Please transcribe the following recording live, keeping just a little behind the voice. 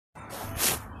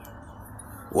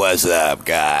What's up,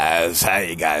 guys? How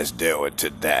you guys doing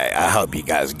today? I hope you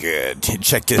guys good.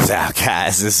 Check this out,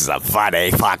 guys. This is a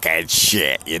funny fucking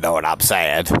shit. You know what I'm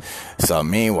saying? So,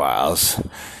 meanwhile,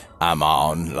 I'm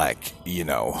on,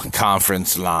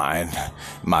 conference line.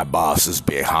 My boss is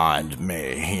behind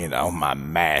me, my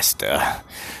master.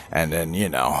 And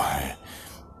then,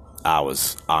 I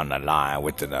was on the line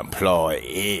with an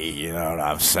employee, you know what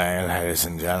I'm saying, ladies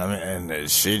and gentlemen, and then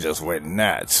she just went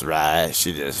nuts, right?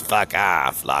 She just fuck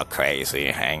off, like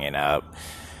crazy, hanging up.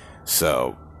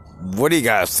 So, what do you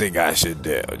guys think I should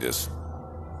do? Just,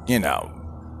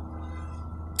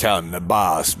 telling the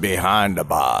boss behind the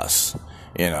boss,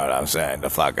 you know what I'm saying, to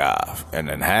fuck off, and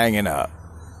then hanging up.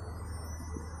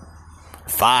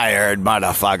 Fired,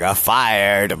 motherfucker.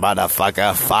 Fired,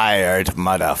 motherfucker. Fired,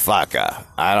 motherfucker.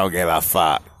 I don't give a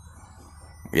fuck.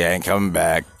 You ain't coming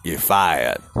back. You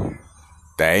fired.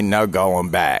 There ain't no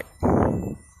going back.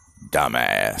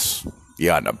 Dumbass.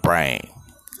 You on the brain.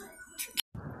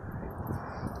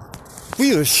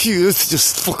 We are here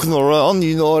just fucking around,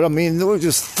 you know what I mean? We're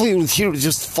here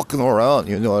just fucking around,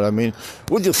 you know what I mean?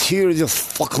 We're just here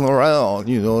just fucking around,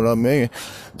 you know what I mean?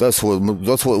 That's what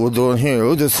we're doing here.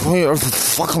 We're just here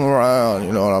just fucking around,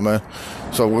 you know what I mean?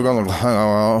 So we're gonna hang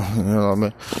around, you know what I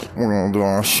mean? We're gonna do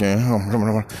our shit, you know what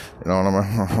I mean?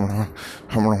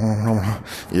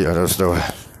 Yeah, let's do it.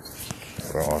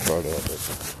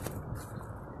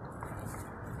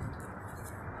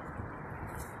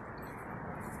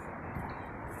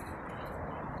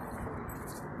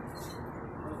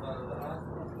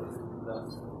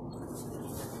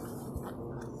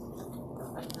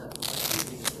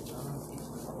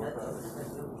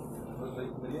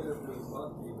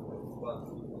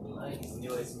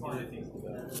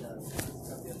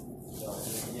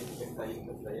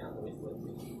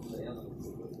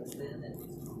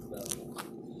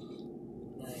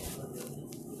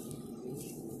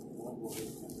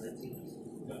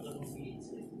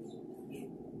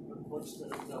 Хочется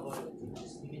разговаривать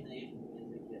с ними на их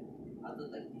языке, а то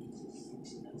так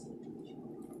начинается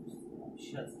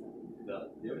общаться. Да,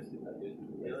 девочки, удачи.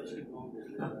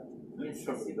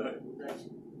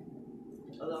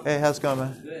 Hey, how's it going,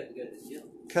 man? Good.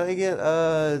 Can I get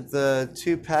the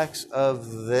 2 packs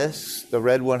of this, the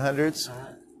red 100s?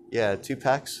 Yeah, 2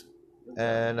 packs.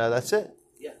 And that's it?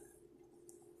 Yeah.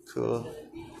 Cool.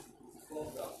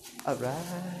 All right.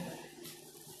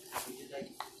 Would you like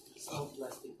small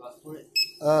plastic bag for it?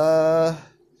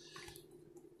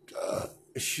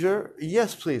 Sure.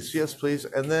 Yes, please.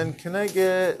 And then can I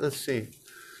get, let's see.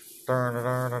 Can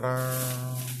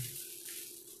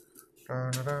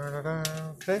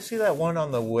I see that one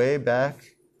on the way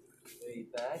back? Way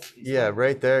back? Yeah,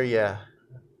 right there, yeah.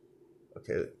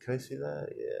 Okay, can I see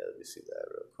that? Yeah, let me see that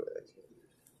real quick.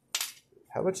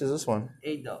 How much is this one?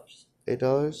 $8.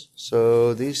 $8?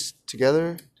 So these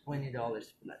together? $20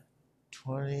 flat.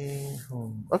 20.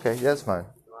 Okay, yeah, that's fine.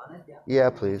 You want it? Yeah,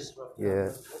 please.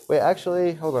 Yeah. Wait,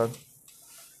 actually, hold on.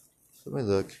 Let me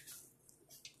look.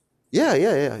 Yeah.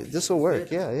 This will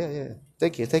work. Yeah.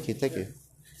 Thank you.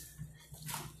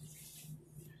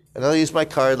 And I'll use my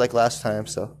card like last time,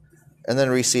 so. And then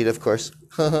receipt, of course.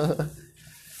 All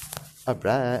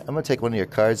right. I'm going to take one of your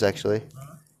cards, actually.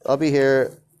 I'll be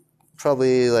here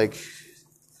probably like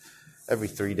every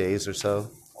 3 days or so.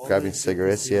 Grabbing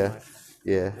cigarettes, yeah.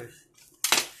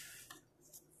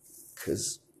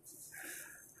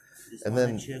 And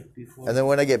then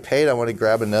when I get paid, I want to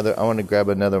grab another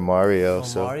Mario.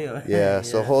 Mario. Yeah,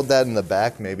 so hold that in the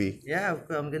back maybe. Yeah,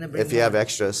 I'm gonna bring. If you have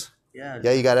extras. Yeah,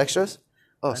 you got extras?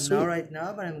 Oh, sweet. Not right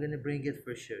now, but I'm gonna bring it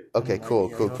for sure. Okay, cool.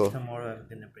 Tomorrow I'm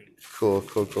gonna bring it. Cool.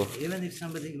 Even if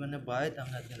somebody wanna buy it, I'm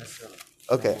not gonna sell it.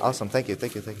 Okay, awesome. Thank you.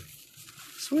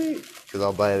 Sweet. Because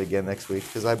I'll buy it again next week.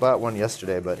 Because I bought one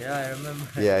yesterday, but. Yeah, I remember.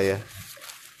 Yeah.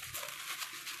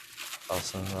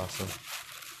 Awesome.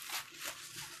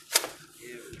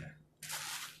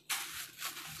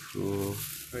 Cool.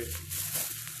 Great.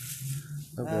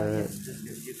 Okay.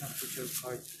 Yes, you can put your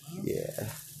card in. Yeah.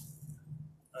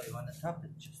 Oh, you want to tap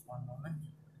it? Just one moment.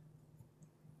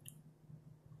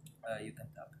 You can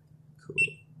tap it. Cool.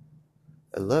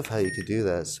 I love how you could do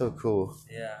that. It's so cool.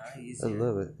 Yeah, easy. I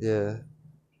love it. Yeah.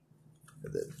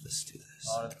 Let's do this.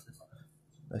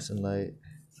 Nice and light.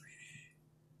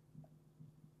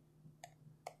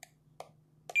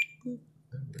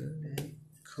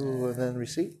 Cool. And then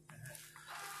receipt.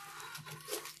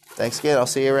 Thanks again. I'll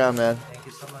see you around, man. Thank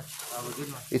you so much. Have a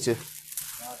good one. You too.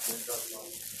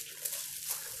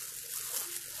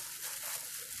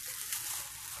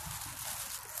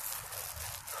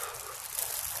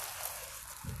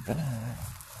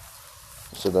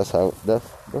 So that's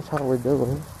how we're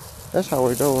doing. That's how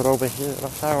we do it over here.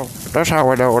 That's how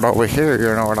we do it over here,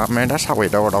 you know what I mean? That's how we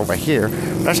do it over here.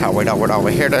 That's how we do it over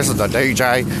here. This is the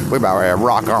DJ. We about to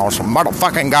rock on some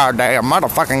motherfucking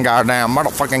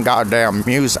goddamn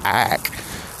music.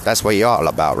 That's what you all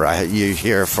about, right? You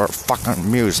here for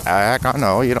fucking music. I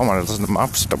know, you don't want to listen to my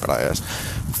stupid ass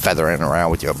feathering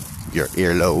around with your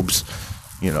earlobes.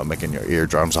 You know, making your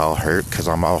eardrums all hurt because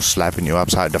I'm all slapping you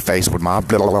upside the face with my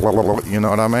blah, blah, blah, blah, you know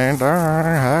what I mean?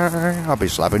 I'll be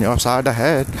slapping you upside the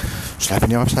head.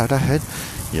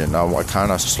 You know what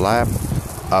kind of slap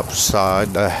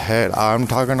upside the head I'm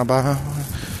talking about?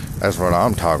 That's what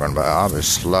I'm talking about. I'll be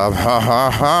slapping,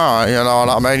 you know what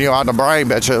I mean? You out the brain,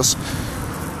 bitches.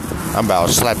 I'm about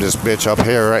to slap this bitch up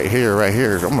here, right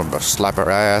here. I'm gonna slap her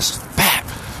ass.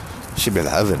 She be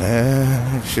loving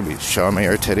it. She be showing me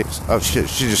her titties. Oh shit,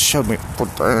 she just showed me.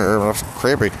 That's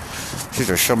creepy. She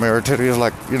just showed me her titties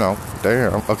like, you know,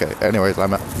 damn. Okay, anyways,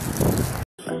 I'm out.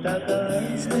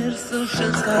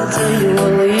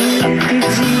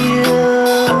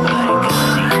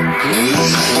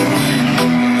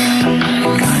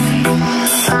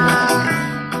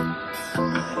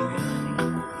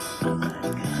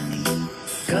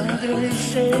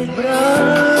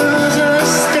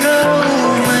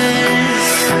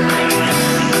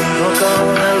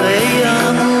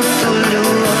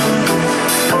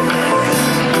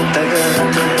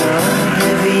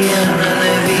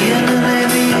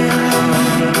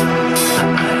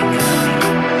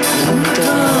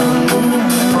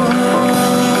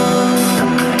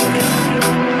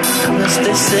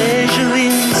 Desejo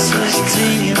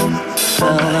insostinho,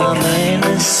 a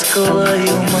mena escola e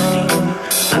uma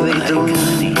verdura.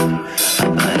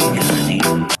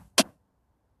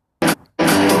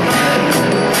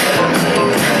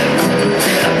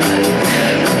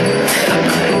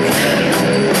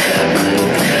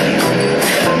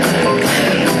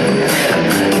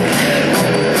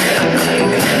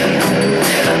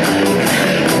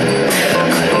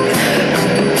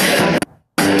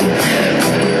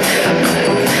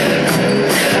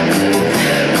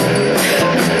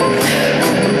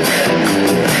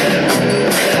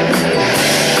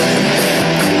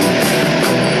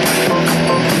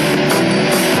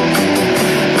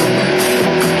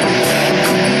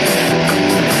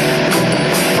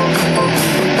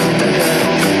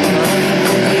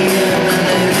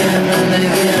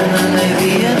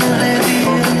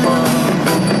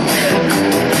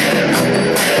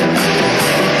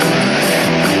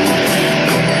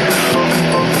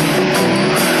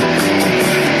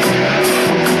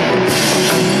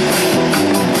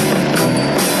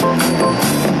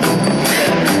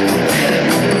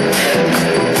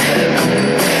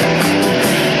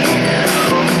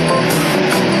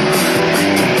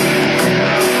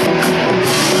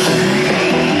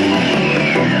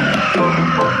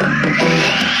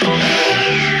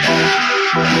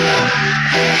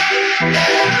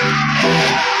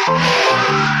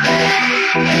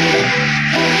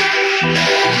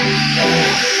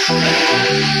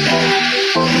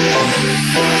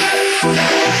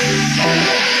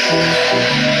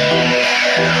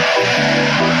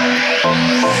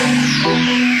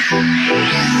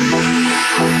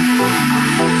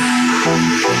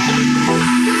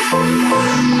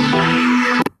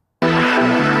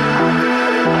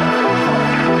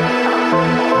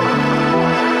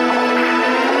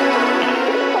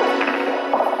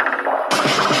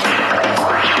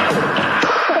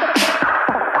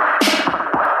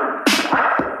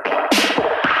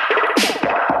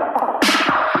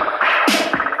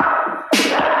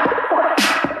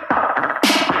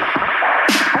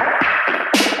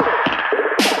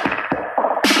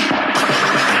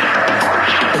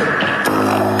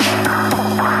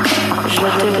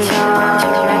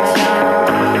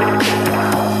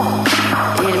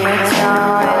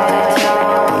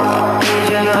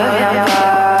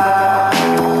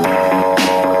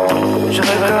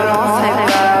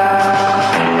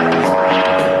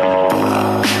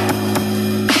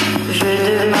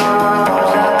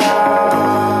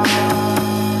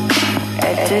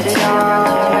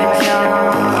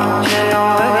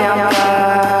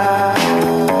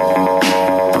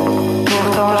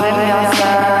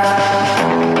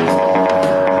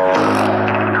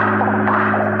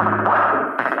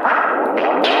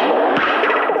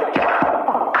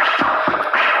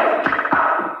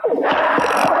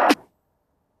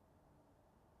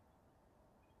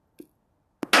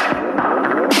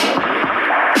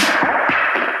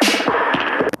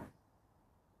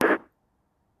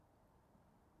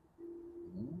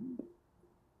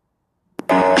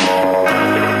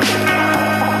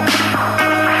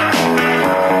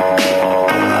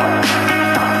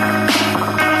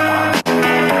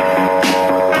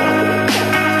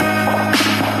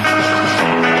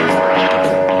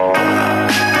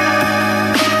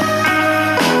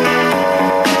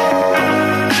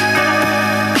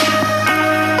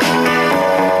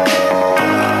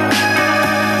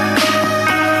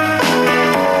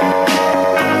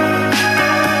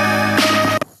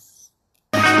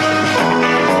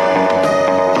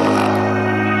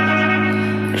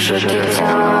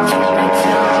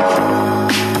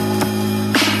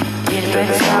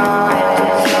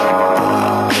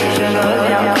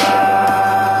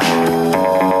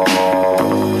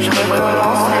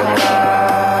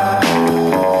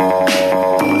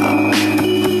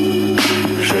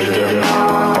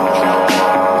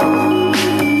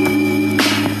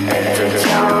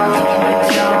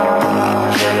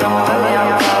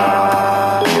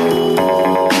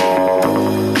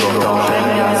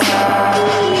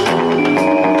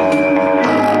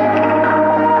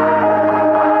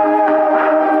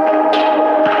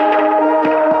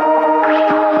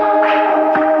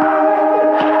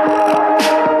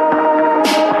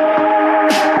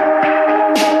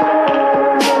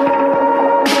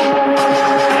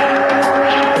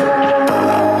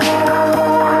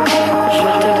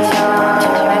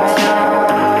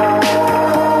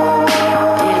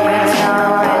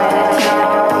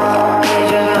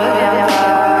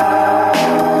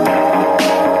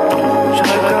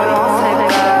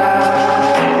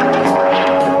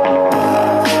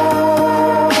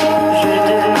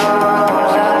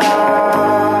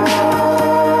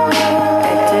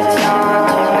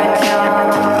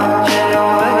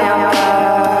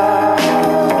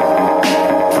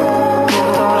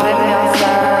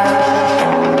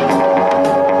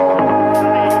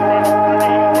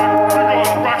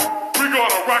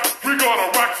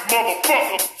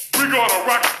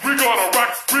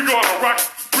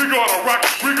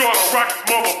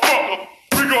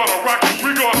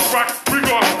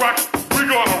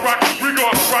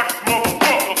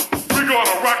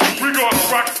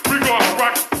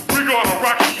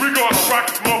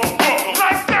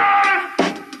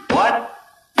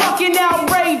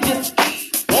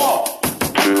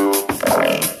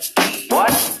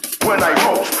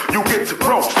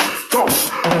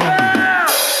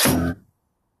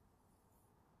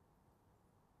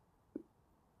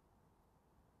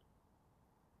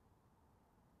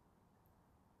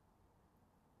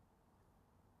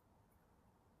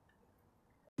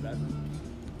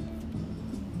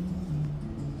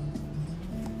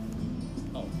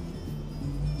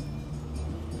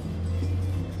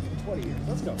 of here.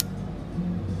 Let's go.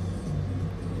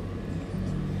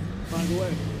 By the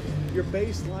way, your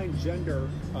baseline gender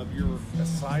of your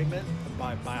assignment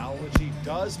by biology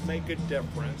does make a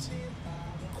difference.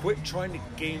 Quit trying to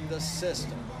game the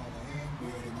system.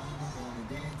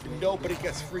 Nobody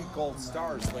gets free gold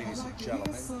stars, ladies and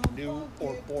gentlemen. New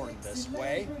or born this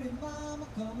way.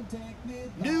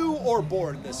 New or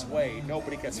born this way,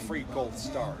 nobody gets free gold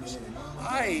stars.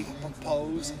 I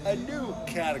propose a new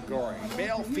category,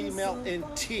 male, female, and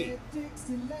T.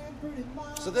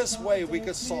 So this way we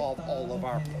could solve all of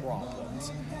our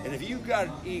problems. And if you got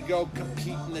an ego,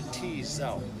 compete in the T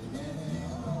zone.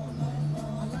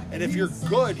 And if you're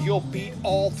good, you'll beat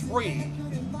all three.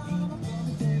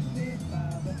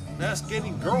 Ask any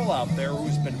girl out there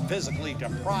who's been physically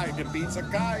deprived and beats a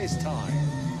guy's time.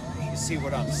 You see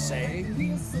what I'm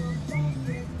saying?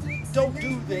 Don't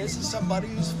do this to somebody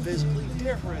who's physically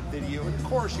different than you. And of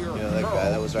course you're a girl. that guy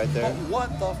that was right there? But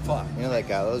what the fuck? You know that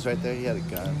guy that was right there? He had a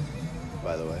gun,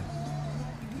 by the way.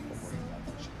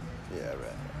 Yeah,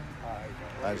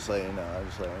 right. I'm just letting you know.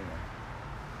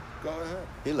 Go ahead.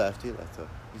 He left. He's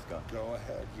gone. Go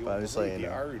ahead. You But I'm won't just believe letting you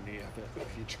the know. irony of it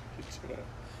if you try to do it.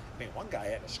 I mean, one guy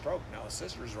had a stroke. Now his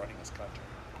sister's running his country.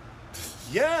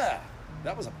 Yeah,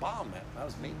 that was a bomb, man. That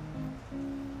was me.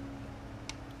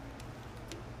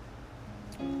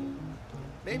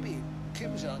 Maybe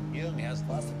Kim Jong-un has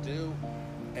less to do,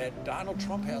 and Donald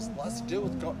Trump has less to do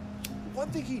with. One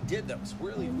thing he did that was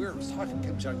really weird was talking to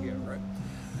Kim Jong-un, right?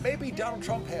 Maybe Donald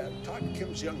Trump talking to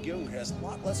Kim Jong-un has a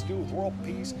lot less to do with world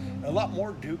peace, and a lot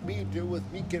more to do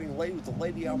with me getting laid with the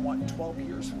lady I want 12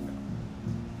 years from now.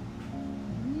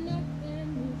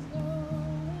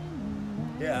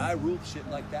 Yeah, I rule shit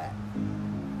like that.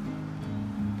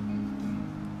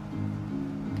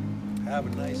 Have a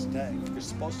nice day. You're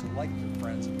supposed to like your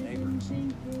friends and neighbors.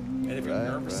 And if you're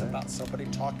nervous about somebody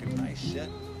talking nice shit,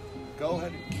 go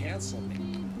ahead and cancel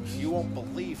me. You won't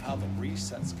believe how the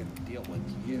reset's going to deal with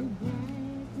you.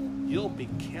 You'll be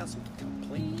canceled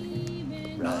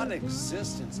completely.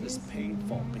 Non-existence is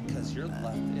painful because you're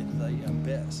left in the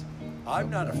abyss. I'm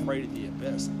not afraid of the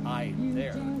abyss. I'm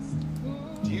there.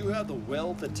 Do you have the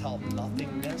will to tell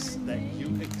nothingness that you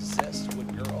exist when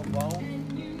you're alone?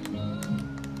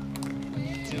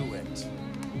 Do it.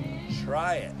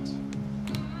 Try it.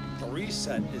 The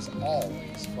reset is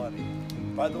always funny.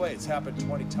 By the way, it's happened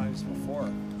 20 times before.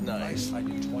 Nice. I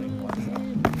do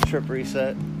 21. Trip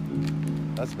reset.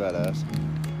 That's badass.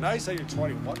 Nice on your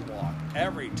 21 walk.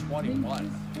 Every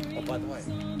 21. Oh, by the way.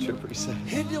 Trip reset.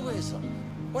 Hinduism.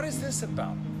 What is this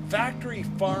about? Factory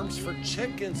farms for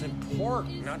chickens and pork.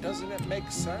 Now, doesn't it make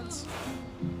sense?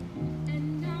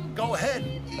 Go ahead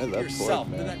and eat love yourself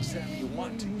pork, the man. next time you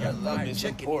want to. I Get love me fried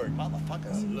some chicken, pork.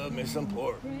 motherfuckers. Love me some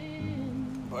pork.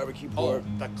 Barbecue Oh, pork.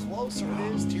 the closer it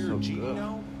is to your So good.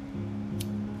 genome.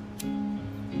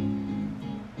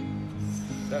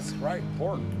 That's right,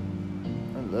 pork.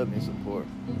 I love me some pork.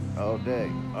 All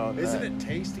day. All night. Isn't it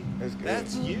tasty? It's good.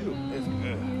 That's you. It's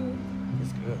good.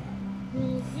 It's good.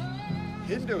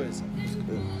 Hinduism. It's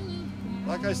good.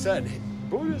 Like I said,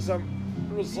 Buddhism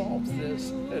resolves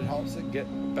this. It helps it get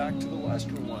back to the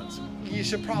Western ones. You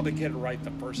should probably get it right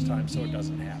the first time so it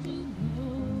doesn't happen.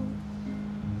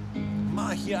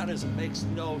 Mahayanaism makes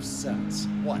no sense.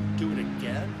 What, do it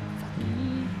again? Fuck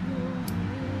you.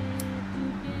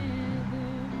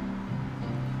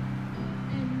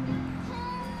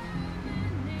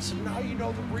 So now you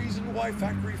know the reason why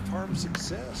factory farms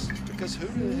exist. Because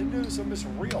Hinduism is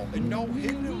real. And no,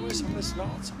 Hinduism is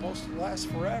not supposed to last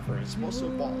forever. It's supposed to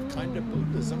evolve kind of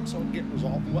Buddhism so it get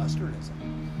resolved Westernism.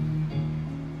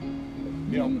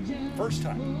 You know, first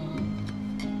time.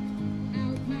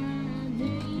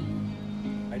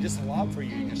 I just allowed for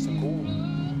you just to cool.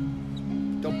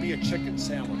 Don't be a chicken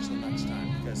sandwich the next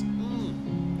time because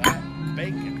that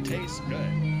bacon tastes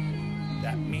good.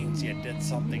 That means you did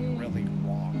something really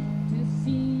wrong.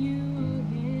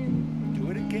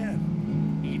 Do it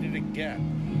again. Eat it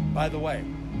again. By the way,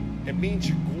 it means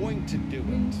you're going to do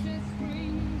it.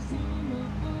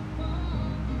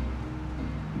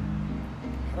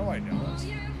 How do I know this?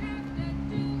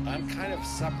 I'm kind of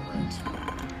separate.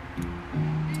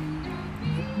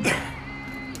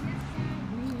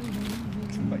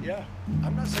 But yeah,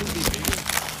 I'm not saying be vegan.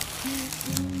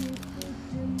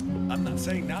 I'm not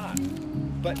saying not.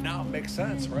 But now it makes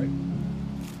sense, right?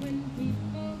 Do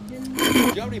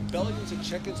you know how many billions of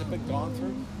chickens have been gone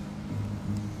through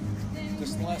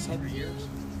just in the last 100 years?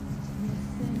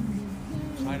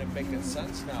 Kind of making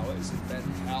sense now, isn't that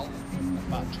hell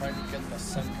about trying to get the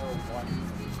center of one?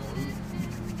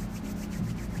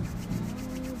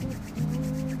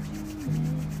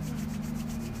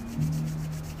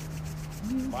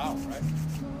 Wow, right?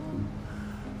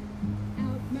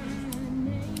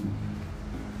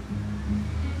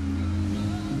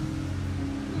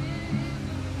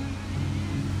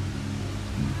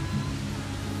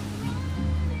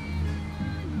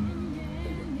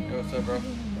 Hey, what's up, bro?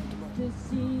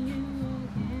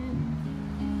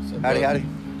 What's up, Howdy, bro? howdy.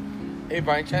 Hey,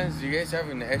 by any chance, do you guys have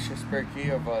an extra spare key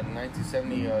of a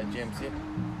 1970 GMC?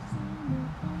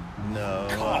 No.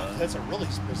 God, that's a really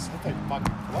specific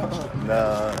fucking question.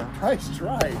 No. Price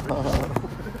right.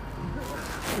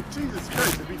 Jesus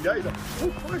Christ, if he dies, oh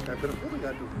Christ, I've been really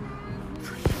got to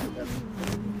appreciate that.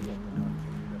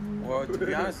 Well, to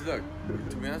be honest, look,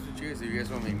 to be honest with you guys, if you guys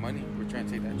want to make money, we're trying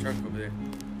to take that truck over there.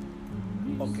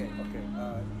 Okay.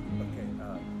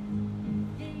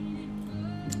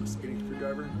 Spinning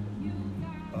screwdriver,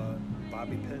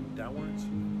 bobby pin downwards,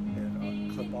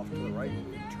 and clip off to the right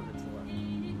and turn it to the left.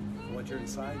 Once you're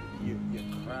inside, you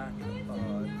crack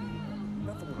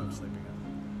not the one I'm sleeping in.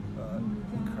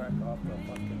 You crack off the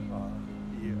fucking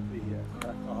you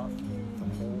crack off the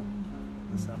whole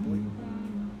assembly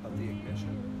of the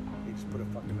ignition. You just put a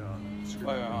fucking Oh,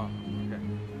 screwdriver. yeah, okay.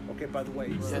 Okay, by the way,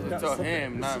 You have to tell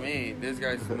him, not me. This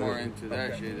guy's more into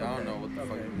that shit. I don't know what the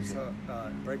fuck he's so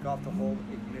break off the whole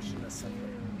ignition assembly.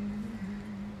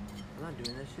 I'm not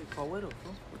doing that shit. Call Widow,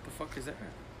 fool. What the fuck is that?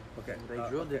 Okay. They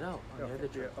drilled it out on the other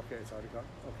Okay, truck. okay, it's already gone.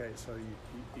 Okay, so you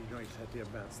know you just have the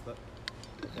events.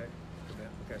 Okay,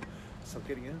 event. Okay, so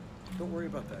getting in, don't worry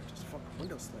about that. Just fucking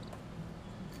window slam.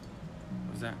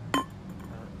 What's that?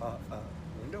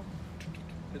 Window.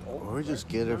 Or just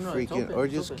get a No, it's freaking, open, or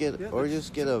it's just open. get, or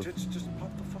just get a. Just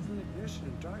pop the fucking ignition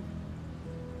and drive.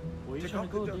 Where you Take trying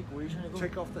off to go, the- Dick? Where you trying to go?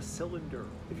 Take off the cylinder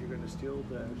if you're gonna steal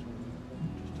the actual.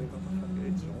 Just take off the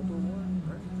fucking. It's an older one,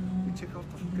 right? You take off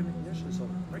the fucking ignition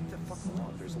cylinder. Break the fuck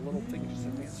off. There's a little thing just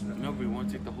advancing it. No, but we want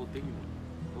to take the whole thing,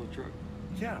 the whole truck.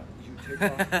 Yeah, you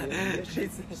take off the ignition.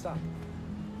 Stop.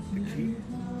 The key.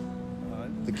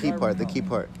 The key part, the key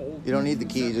part. You don't need the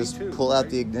key. You just pull out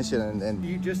the ignition and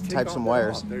You just take type off some that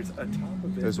wires. off. There's a top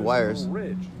of it. There's a wires. little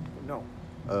ridge. No.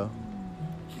 Oh.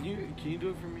 Can you do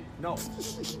it for me? No.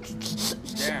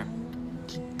 Damn.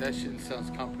 That shit sounds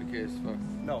complicated as fuck.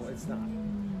 No, it's not.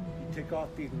 You take off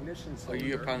the ignition Oh, cylinder.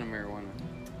 you a pound of marijuana?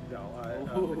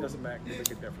 No, it doesn't make a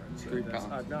difference. 3 pounds.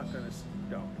 I'm not gonna.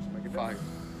 No, it doesn't make a 5. difference.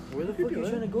 Where the You fuck do are you it.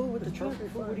 trying to go with the It's truck? perfectly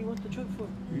For? What fine. do you want the truck for?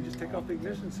 You just take off the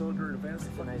ignition cylinder and advance the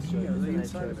It's a fucking nice key truck. on It's the a nice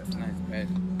inside truck. of it. It's a nice bed.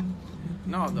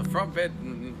 No, the front bed,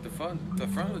 the front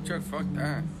of the truck, fuck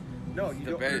that. No, you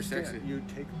The don't bed is understand. sexy. You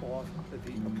take off the.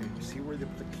 Okay, you see where they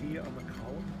put the key on the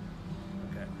column?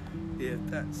 Okay. If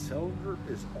that cylinder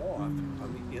is off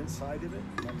on the inside of it,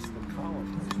 next to the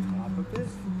column, on the top of it.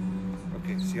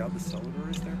 Okay, see how the cylinder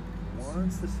is there?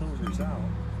 Once the cylinder's out,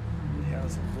 it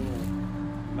has a little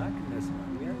mechanism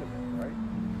on the end of it, right?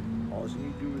 All you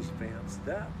need to do is advance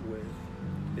that with,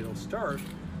 it'll start,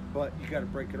 but you got to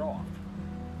break it off.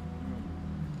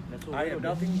 That's what I Widow have did.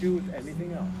 nothing to do with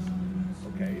anything else.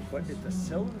 Okay, but if the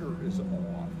cylinder is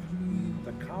off,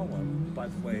 the column, by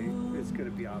the way, is going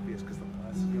to be obvious because the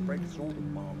plastic is going to break. It's an older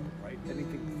model, right?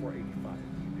 Anything before 85, you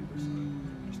can do this.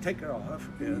 Just take it off,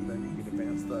 and then you can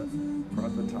advance the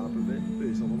front, the top of it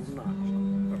is a little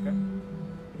notch. Okay?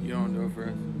 You don't do it for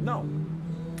us? No,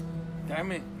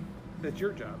 Damn it. that's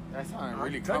your job. That sounds I'll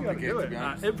really tell you how to do complicated, to it. be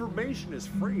honest. Information is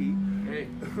free. Hey,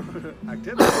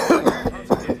 Activity.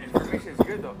 information is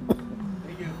good though.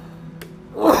 Thank you.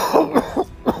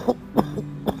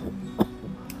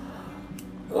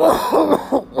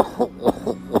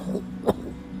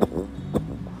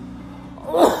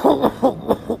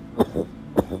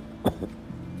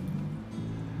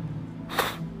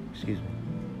 Excuse me.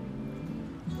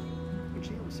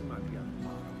 GMC might be on the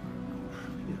bottom.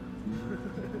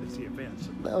 It's the advance.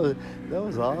 That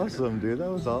was awesome, dude. That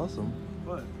was awesome.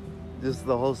 What? Just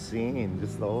the whole scene.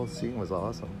 Just the whole scene was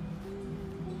awesome.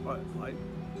 What? Like,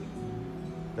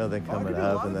 Nothing Oh, I coming can do a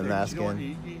lot up and of then things. You know what,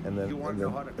 asking, you and then wanna and know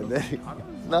then, how to and cook then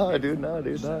avocados? no, dude, no.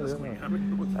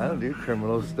 I don't do That's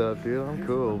criminal stuff, dude. I'm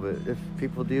cool, but if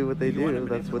people do what they do,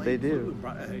 that's what they do.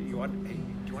 You want to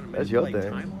That's your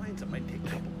manipulate thing. timelines? It might take a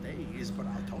couple days, but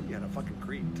I'll tell you how to fucking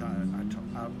create. I'll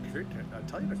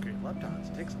tell you how to create leptons.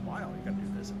 It takes a while. You got to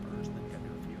do this at first, then you got to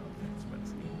do a few other things. But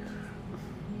it's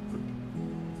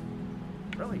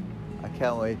neat. Really? I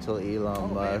can't wait till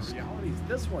Elon Musk Realities.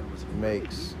 This one was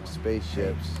makes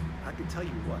spaceships. I can tell you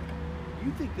what.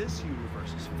 You think this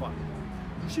universe is fun?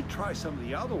 You should try some of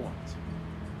the other ones.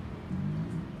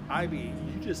 I mean,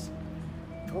 you just.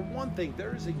 For one thing,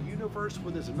 there is a universe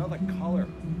where there's another color.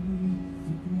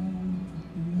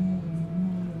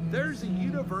 There's a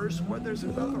universe where there's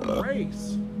another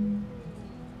race.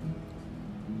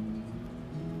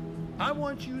 I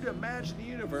want you to imagine the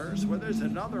universe where there's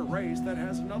another race that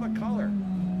has another color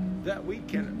that we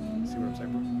can. See what I'm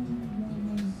saying,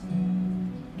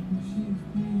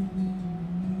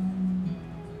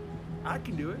 bro? I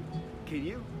can do it. Can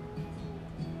you?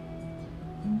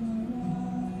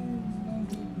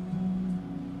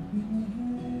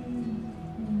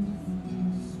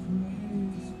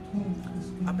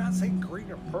 I'm not saying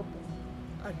green or purple.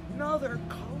 Another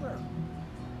color.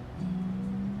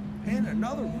 And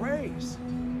another race.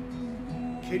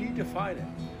 Can you define it?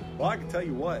 Well, I can tell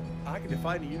you what. I can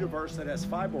define a universe that has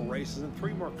 5 more races and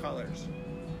 3 more colors.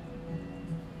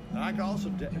 And I can also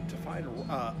define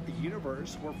a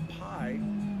universe where pi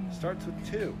starts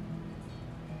with 2.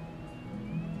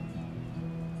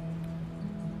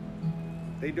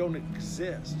 They don't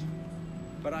exist,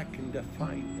 but I can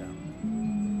define them.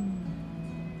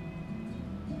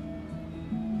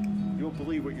 You won't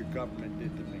believe what your government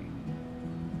did to me.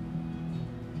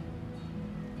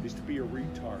 I used to be a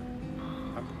retard.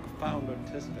 I'm profound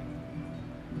autistic.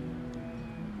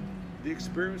 The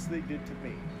experience they did to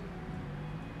me.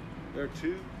 There are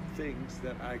 2 things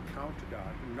that I counted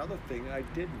on. Another thing I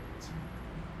didn't.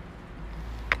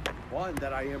 One,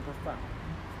 that I am profound.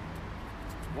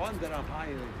 One, that I'm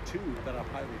highly. 2, that I'm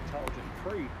highly intelligent.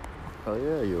 3, Oh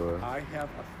yeah, you are. I have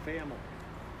a family.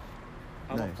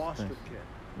 I'm a foster kid.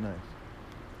 Nice.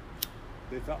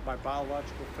 They thought my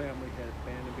biological family had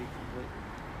abandoned me completely.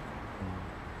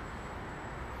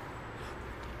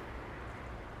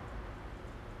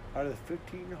 Out of the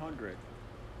 1,500,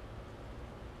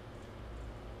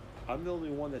 I'm the only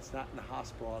one that's not in the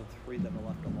hospital out of the 3 that are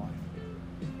left alive.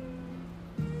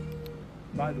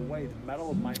 By the way, the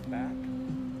metal of my back,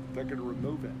 they're going to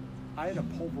remove it. I had a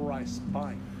pulverized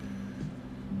spine.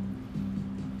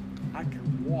 I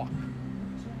can walk.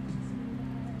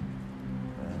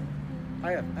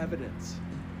 I have evidence.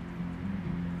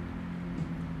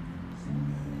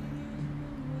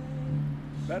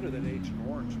 Better than Agent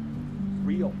Orange.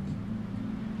 Real.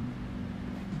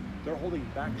 They're holding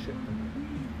back shit from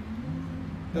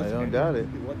me. I don't doubt it.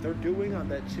 What they're doing on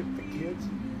that ship for kids,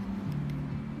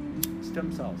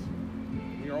 stem cells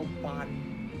in your own body.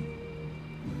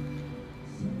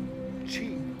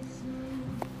 Cheap.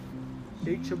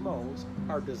 HMOs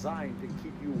are designed to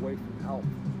keep you away from health.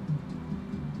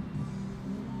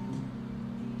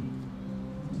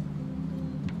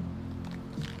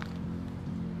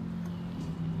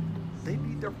 They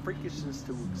need their freakishness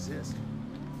to exist,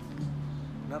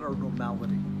 not our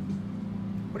normality.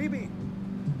 What do you mean?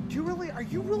 Are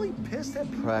you really pissed at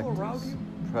people around you?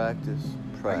 Practice.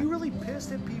 Are you really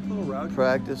pissed at people around you?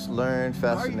 Practice, learn,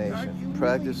 fascination. Are you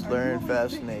Practice, really, learn, are you really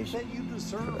fascination. That you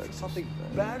deserve something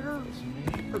better,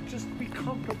 or just be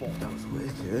comfortable? That was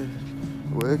wicked.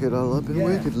 Wicked all up in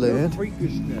wicked their land.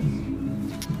 freakishness.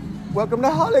 Welcome to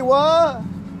Hollywood.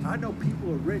 I know people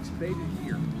are rich, faded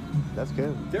here. That's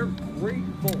good. They're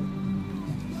grateful.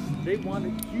 They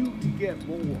wanted you to get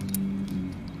more.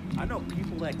 I know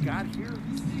people that got here,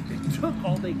 they took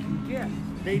all they can get.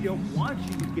 They don't want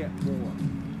you to get more.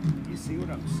 You see what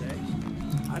I'm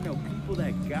saying? I know people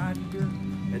that got here,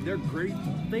 and they're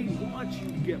grateful. They want you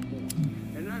to get more.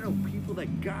 And I know people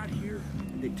that got here,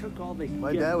 and they took all they can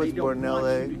My get. dad was they don't born in want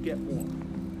LA. you to get more.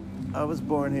 I was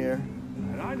born here.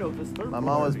 And I know this third My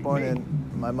mom was born in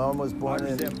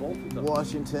understand both of them.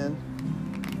 Washington.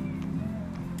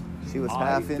 She was I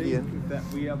half think Indian, that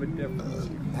we have a difference.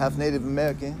 half Native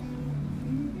American.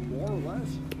 More or less.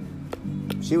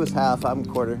 She was half. I'm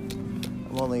quarter.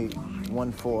 I'm only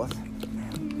 1/4.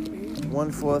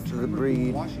 1/4 of the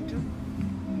breed. Washington?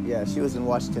 Yeah, she was in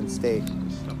Washington State.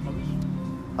 Snow-Publish?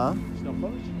 Huh?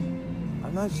 Snow-Publish?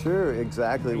 I'm not sure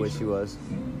exactly what she was,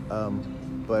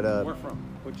 but Where from?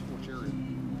 Which area?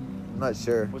 I'm not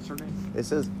sure. What's her name? It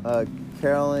says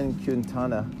Carolyn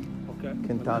Quintana. Okay.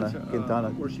 Quintana.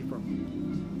 Where's she from?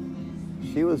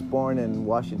 She was born in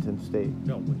Washington State.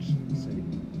 No, which city?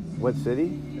 What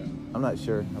city? Yeah. I'm not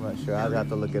sure. I'd have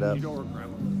to look it up. Do you know her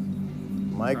grandma?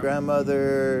 My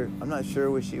grandmother, I'm not sure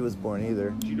where she was born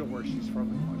either. Do you know where she's from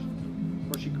in Washington?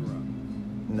 Where she grew up?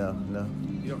 No.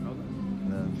 You don't know that?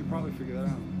 No. You should probably figure that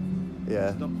out.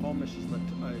 Yeah. Snoqualmie is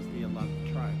the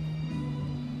 11th tribe.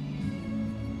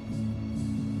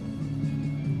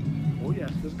 Oh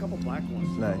yes, there's a couple black ones.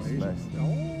 Nice, Asians. nice.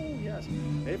 Oh yes,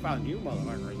 they found you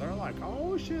motherfuckers. They're like,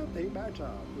 oh shit, they match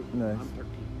up. Nice. I'm 13.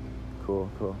 Cool.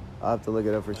 I'll have to look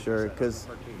it up for sure. Because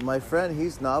my friend,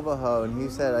 he's Navajo, and he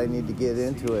said I need to get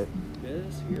into it.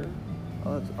 This here.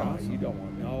 Oh, that's Oh, awesome. you don't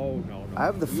want. No. I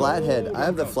have the flathead. I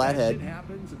have the flathead. That shit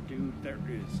happens, dude. There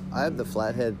is. I have the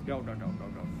flathead. No. Dude,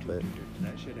 But-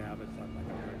 that shit happens. I'm like,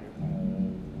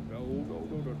 no.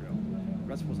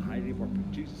 not supposed to hide anymore.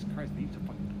 But Jesus Christ, these are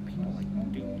fucking people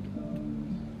like, dude.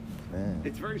 Man.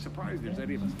 It's very surprising there's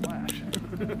any of us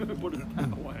left. Put it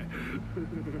that way.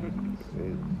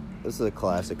 Dude, this is a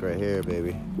classic right here,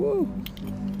 baby. Woo!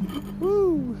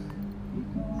 Woo!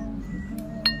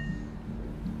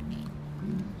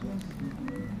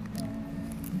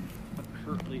 But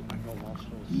currently, I go also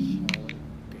solid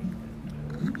David.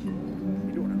 You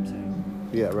know what I'm saying?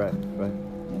 Yeah, right, right.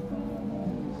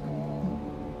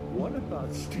 What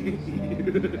about Steve?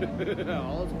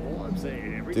 All I'm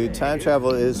saying. Every Dude, day. time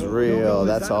travel is real. is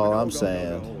That's that- all no, I'm no,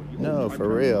 saying. no. No, Time for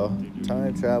travel. real.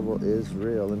 Time travel is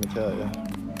real, let me tell you.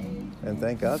 And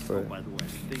thank God for it. By the way, the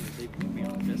thing is, they put me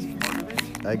on this part of it.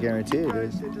 I guarantee it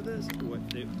Guys is. into this.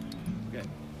 Okay,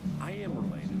 I am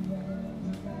related.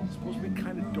 It's supposed to be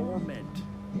kind of dormant.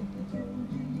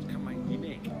 It's kind of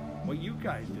unique. Well, you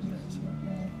guys did this.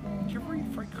 Did you ever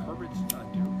read Frank Herbert's dude?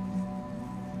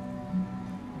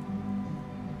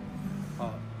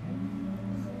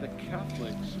 The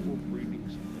Catholics were reading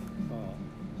something.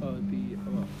 The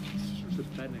Sisters of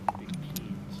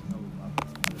Benedictines.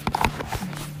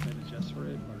 Bene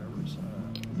Gesserit, whatever.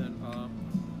 Then,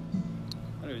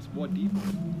 anyways, Wadipo.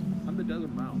 I'm the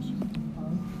Desert Mouse.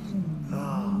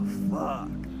 Oh, fuck.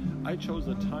 I chose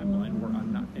a timeline where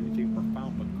I'm not anything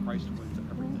profound, but Christ wins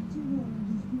everything.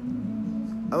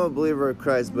 I'm a believer of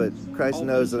Christ, but Christ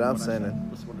knows that I'm Listen sinning.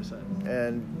 Listen what I said.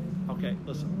 And Okay,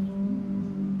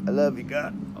 listen. I love you,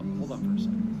 God. Hold on for a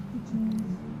second.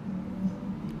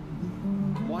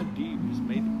 Muad'Dib has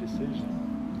made a decision.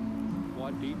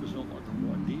 Muad'Dib is no longer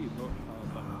Muad'Dib,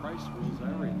 but Christ rules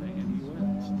everything and he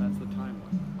wins. That's the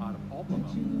timeline out of all of them.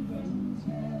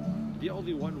 The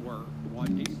only one where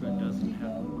Muad'Dib doesn't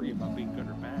have to worry about being good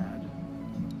or bad.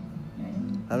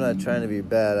 I'm not trying to be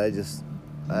bad. I just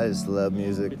love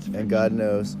music, It's and fiction. God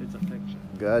knows. It's a fiction.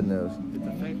 God knows. It's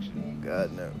a fiction.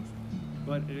 God knows.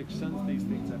 But it extends these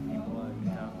things that people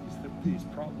have these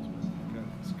problems with,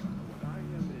 because kind of what I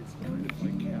am is kind of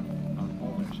like on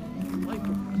all that shit. Life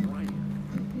of Brian.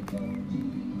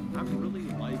 I'm really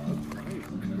life of Brian.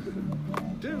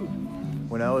 Dude.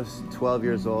 When I was 12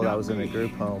 years old, I was in a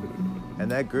group home,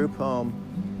 and that group home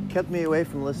kept me away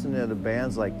from listening to the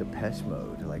bands like Depeche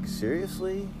Mode. Like,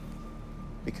 seriously?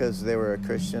 Because they were a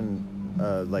Christian,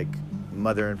 like,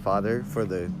 mother and father for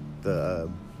the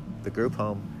group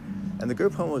home. And the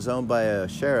group home was owned by a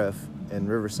sheriff in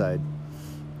Riverside.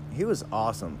 He was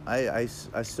awesome. I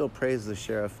still praise the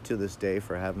sheriff to this day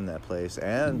for having that place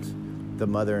and the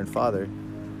mother and father.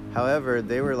 However,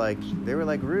 they were like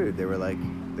rude. They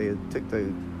took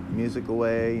the music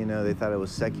away. You know, they thought it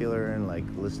was secular and like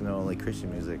listen to only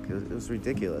Christian music. It was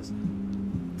ridiculous.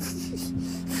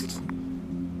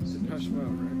 Depeche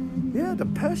Mode, right? Yeah,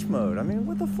 Depeche Mode. I mean,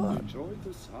 what the fuck? Enjoy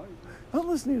the sight. I'm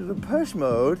listening to Depeche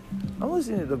Mode.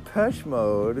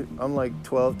 I'm like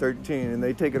 12, 13, and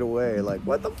they take it away. Like,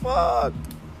 what the fuck?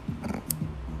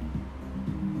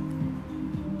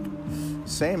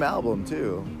 Same album,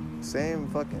 too. Same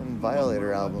fucking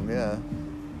Violator album, yeah.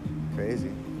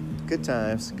 Crazy. Good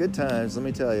times, let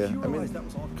me tell you. You I realize mean, that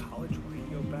was all college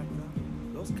radio back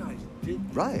then? Those guys did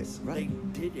right, this. right.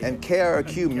 They did it. And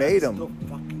KRQ And made guys them. still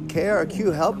fucking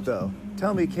KRQ helped, though.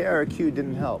 Tell me KRQ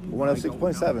didn't help. I don't know,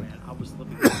 106.7. man. I was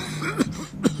living.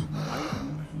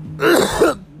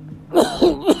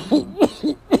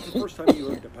 What's the first time you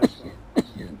heard Depeche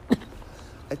Mode?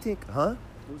 I think, huh?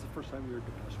 When was the first time you heard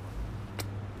Depeche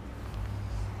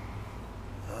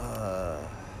Mode?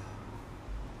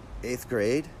 8th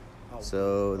grade.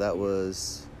 So that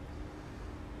was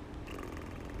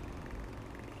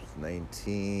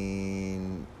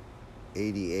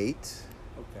 1988.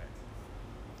 Okay.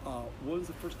 When was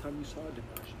the first time you saw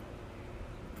Depeche Mode?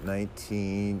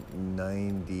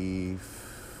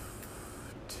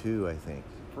 1992, I think.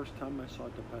 First time I saw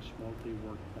Depeche Mode, they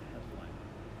were the headline.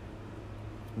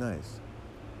 Nice.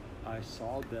 I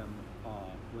saw them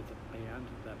with a band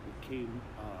that became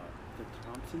the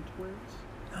Thompson Twins.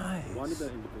 Nice. One of the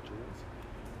individuals.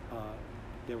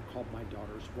 They were called My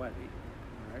Daughter's Wedding,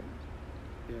 right?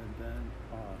 And then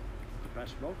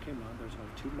Depeche Mode came on. There's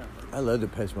only two members. I love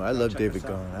Depeche Mode. I love Check David this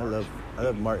out. Gone. I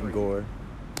love Martin Gore.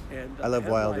 And the I love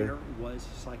Wilder. headliner was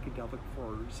Psychedelic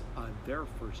Furs on their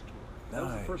first tour. That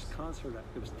was the Nice. first concert.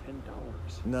 It was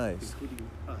 $10. Nice. Including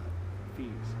fees.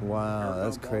 Wow,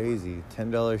 that's Airbound crazy.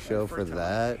 $10 show Ballroom. for First time I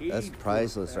that? paid That's for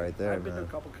priceless that. right there, I've been to a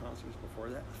man. couple concerts before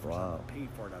that. It's the first Wow. time I paid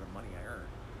for it out of money I earned.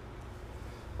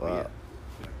 Wow.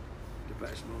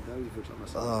 Depeche Mode, that was the first time I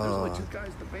saw it. Oh. There's only two guys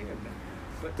in the band, man.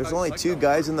 But There's I only like two that.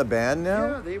 guys in the band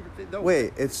now? Yeah, no.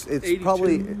 Wait, it's 82,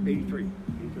 probably 83.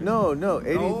 No,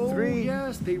 Oh, 83.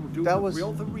 yes, they were doing That the was-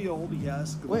 reel to reel.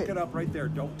 Yes, Wait. look it up right there.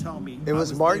 Don't tell me. It I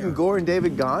was Martin there. Gore and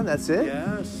David Gahn. That's it.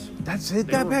 Yes. That's it.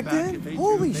 They That were back back- then. they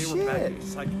Holy were back shit! in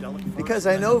Psychedelic First Because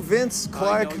I and know then- Vince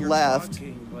Clark I know you're left.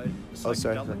 talking, but Oh,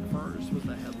 sorry. Psychedelic First was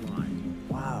the headline.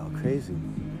 Wow, crazy.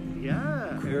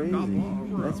 Yeah. Crazy.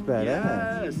 That's badass.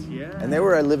 Yes, yes. And they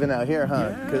were living out here,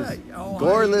 huh? Because Oh,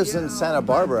 Gore I- lives in yeah, Santa all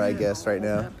Barbara, back I then, guess, right all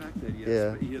now. that back then, yes.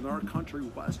 Yeah. But in our country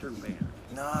western band.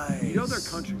 Nice. You know they're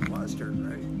country western,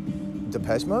 right?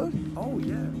 Depeche Mode? Oh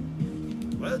yeah.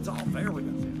 Well, it's all very.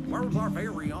 Words are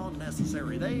very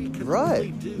unnecessary. They can only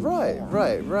Right. do Right. more.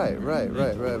 Right. Words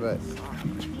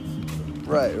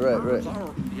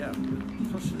are, yeah.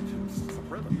 It's a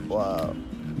rhythm. Wow.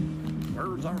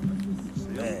 Words are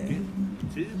Man.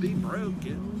 to be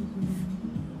broken.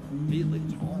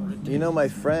 Feelings hard. You know, my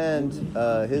friend,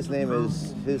 his name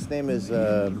is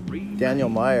Daniel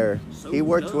Meyer. He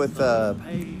worked with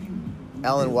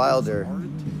Alan Wilder.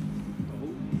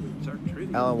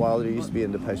 Alan Wilder used to be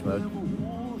in Depeche Mode.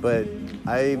 But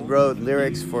I wrote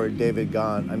lyrics for David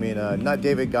Gahn. I mean, not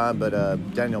David Gahn, but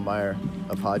Daniel Meyer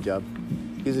of Hot Job.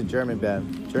 He's a German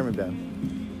band.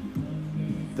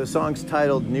 The song's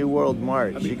titled New World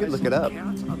March. You could look it up. I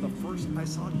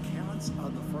saw Cats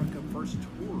on the first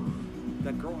tour.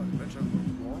 That girl I mentioned,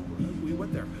 we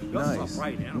went there. Nice.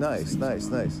 Nice.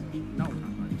 No, not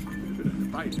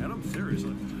Brian Adams,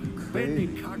 seriously. Band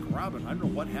named Cock Robin. I don't know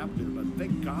what happened to them, but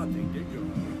thank God they did go.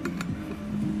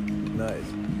 Nice.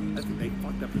 I think they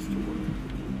fucked up his tour.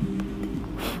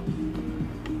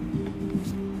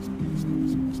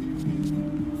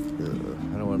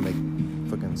 I don't want to make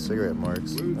fucking cigarette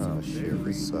marks. Oh shit,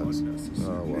 this sucks.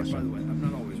 Oh, wash By the them. way, I'm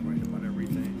not always right about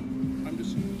everything. I'm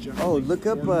just Oh, look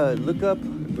up But you know what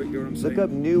I'm saying? Look up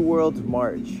New World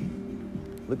March.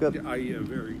 Look up I am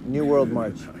very New World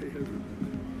March.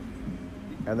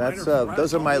 And that's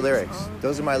those are my lyrics.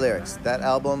 Those are my lyrics. That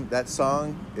album, that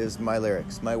song is my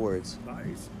lyrics, my words.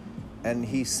 Nice. And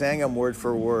he sang them word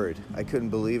for word. I couldn't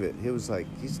believe it. He was like,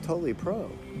 he's totally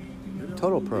pro.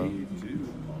 Total pro.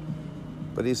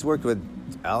 But he's worked with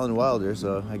Alan Wilder,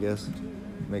 so I guess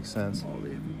makes sense.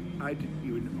 I didn't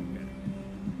even know. Okay.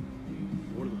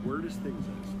 One of the weirdest things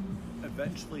is,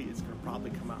 eventually it's going to probably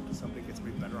come out to somebody gets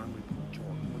me better on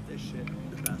Jordan with this shit.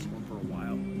 The best one for a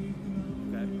while.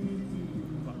 Okay.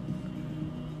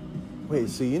 Wait,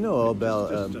 so you know all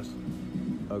about Just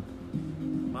okay.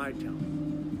 my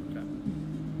talent. Okay.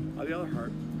 On the other hand, I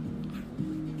don't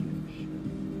really give a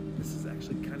shit. This is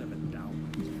actually kind of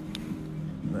endowment.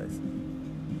 Nice.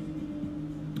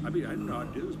 I mean, I didn't know how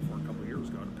to do this before a couple of years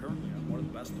ago, and apparently I'm one of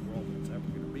the best in the world that's ever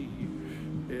going to be.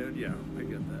 And yeah, I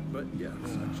get that. But yeah,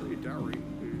 it's actually Dowry.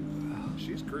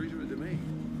 She's crazier than me.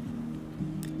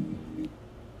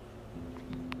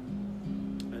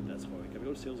 And that's why I gotta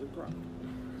go to Sales and Craft.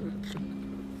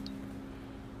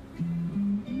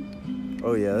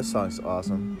 Oh yeah, this song's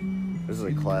awesome. This is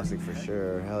a classic for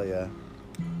sure. Hell yeah.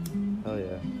 Hell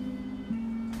yeah.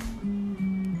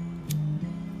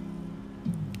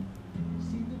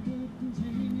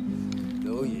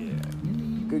 Oh yeah.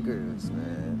 Good girls,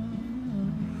 man.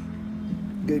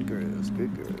 Good girls,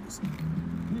 good girls.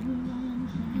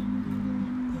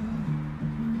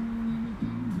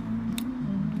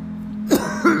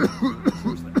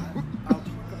 Seriously, I'll talk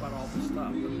about all this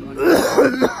stuff, but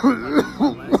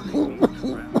last name means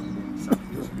crap. South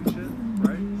music and shit,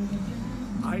 right?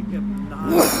 I am not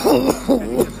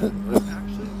any of that. I'm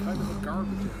actually kind of a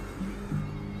garbage.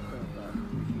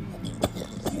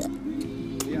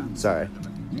 Yeah. Sorry.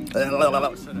 I'm the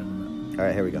opposite end of All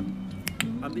right, here we go. that.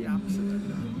 I'm the opposite end of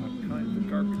that. I'm kind of the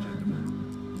garbage end of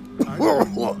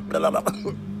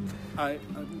it. I'm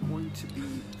going to be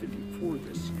 54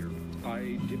 this year.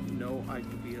 I didn't know I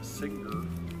could be a singer.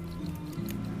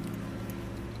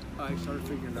 I started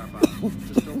figuring that out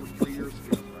just over 3 years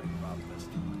ago, right about this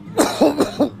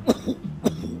time.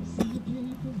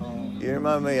 You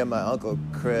remind me of my Uncle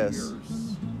Chris.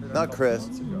 Not Chris.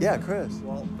 Yeah, Chris.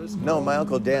 Well, this No, my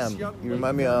Uncle Dan. You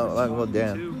remind me of Uncle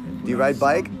Dan. Do you ride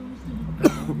bike? Do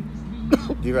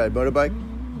you ride motorbike?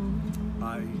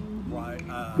 I ride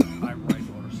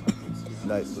motorcycles.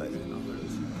 Nice, nice.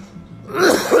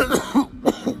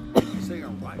 You say I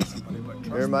ride somebody, but You trust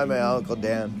remind me me, of Uncle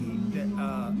Dan.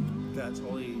 that's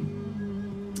only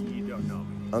you don't know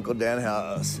me. Uncle Dan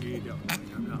House. You don't know me.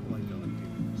 I'm not like other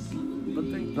people. But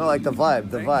thank you. No, like the vibe,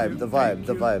 the Thank vibe, you, the vibe, thank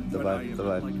the you, vibe, the but I vibe, am the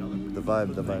not vibe, like other people. the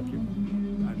vibe, the But thank vibe. you.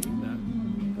 I mean that.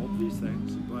 Both these things,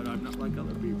 but I'm not like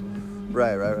other people.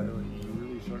 Right, right, right. You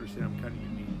really should understand I'm kind of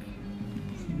unique.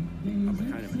 I'm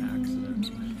kind of an accident.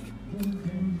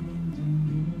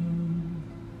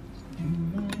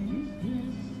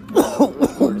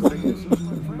 The thing is, my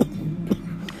friend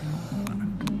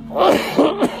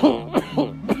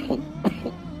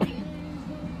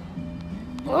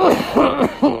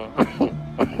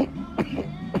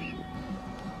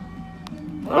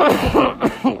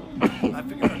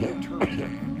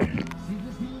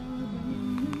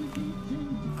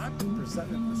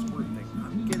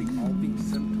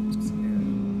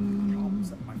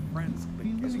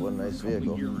nice a couple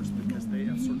vehicle. years because they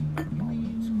have certain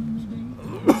metabolic disorders.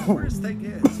 The weirdest thing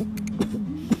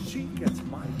is, she gets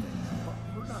my things, but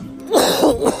we're not.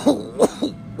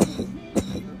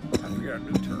 I figured out a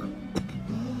new term.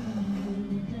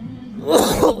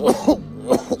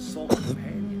 Soul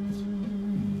companions.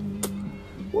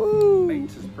 Woo!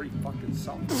 Mates is pretty fucking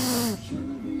something.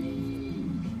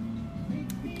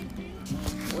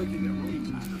 Only thing that really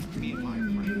matters to me and my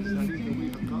friends is that either we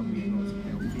become those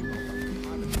male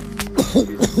female.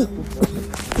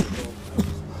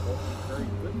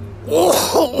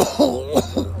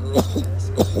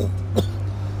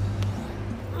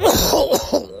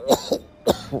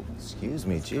 Excuse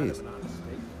me, jeez.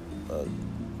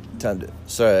 Time to.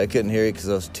 Sorry, I couldn't hear you because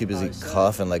I was too busy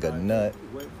coughing like a nut.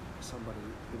 Went for somebody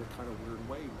in a kind of weird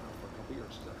way now for a couple years.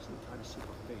 She's actually kind of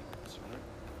super famous, right?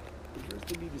 But here's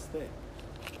the neatest thing.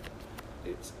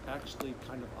 It's actually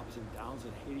kind of ups and downs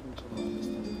and hating each other all this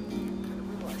stuff. You kind of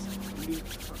realize new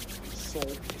term, soul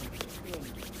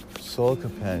companion. Soul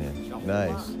companion.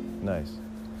 Nice, nice,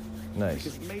 nice,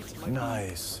 Because mates might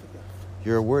nice.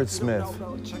 You're a wordsmith.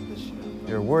 No, check this shit out.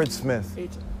 You're a wordsmith.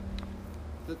 It's,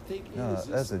 the thing No, is,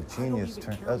 that's a I don't genius even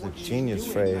term. care That's a what she's genius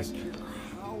doing. phrase. I care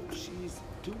how she's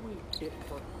doing it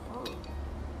for her.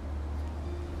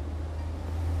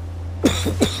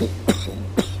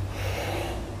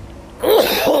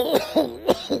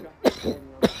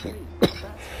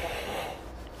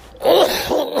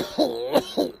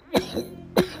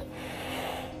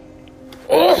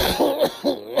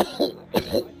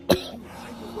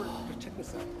 Check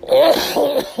this out.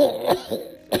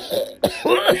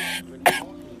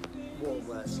 More or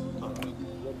less, one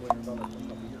way or another for a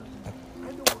couple years.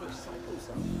 I know where her cycle's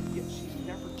out, yet she's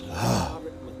never talked about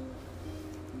it with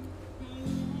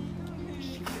me.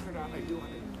 She figured out I do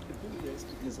this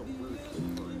because of weird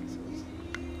differences.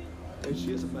 And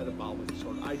she has a metabolic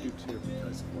disorder. I do too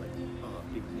because of like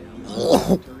big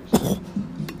damage.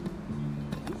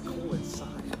 We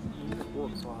coincide even we're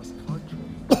across country.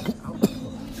 Out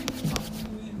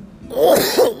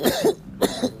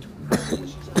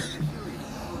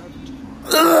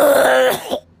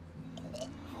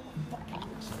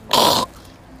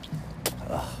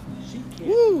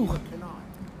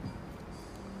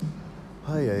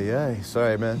Ay, ay, ay.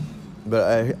 Sorry, man.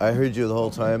 But I heard you the whole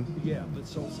time. Yeah, but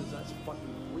so since that's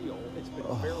fucking real, it's been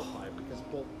verified because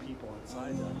both people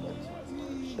inside that both sides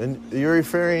are. And you're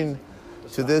referring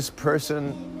to this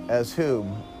person as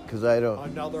whom? Because I don't.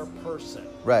 Another person.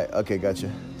 Right. Okay.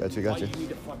 Gotcha. Gotcha. Why Gotcha. you need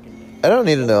to fucking name? I don't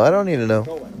need to know. I don't need to know.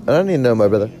 I don't need to know, my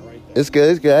brother. It's good.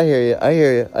 It's good. I hear you. I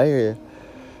hear you. I hear you.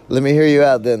 Let me hear you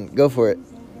out then. Go for it.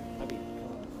 I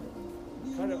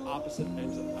mean, kind of opposite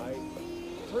ends of I.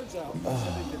 Turns out this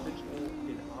individual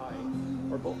and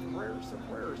I are both rares and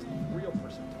rares in the real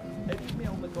person. Any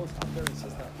male that goes out there and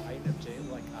says that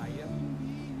INFJ like I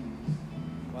am,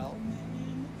 well,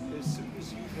 as soon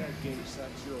as you've had gay sex,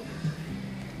 you're over.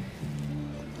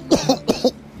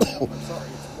 I'm sorry,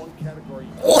 it's one category.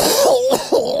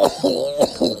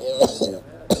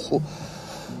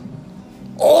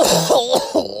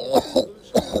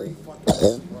 Illusionary fucking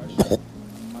expression.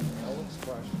 I'm L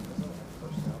expression.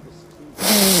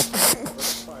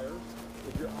 First,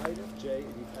 if you're INFJ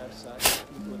and you've had sex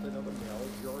with another male,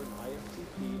 you're an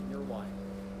INFP in your life.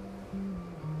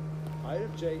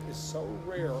 INFJ is so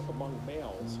rare among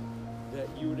males that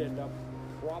you would end up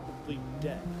probably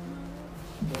dead.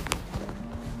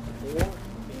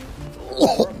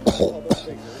 Or other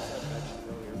figures I mentioned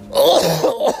earlier.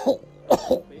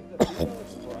 The female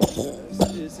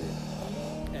expression is it.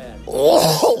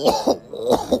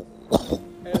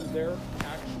 And they're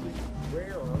actually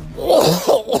rare. There's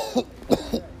only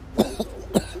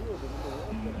two of them in the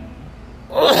world today.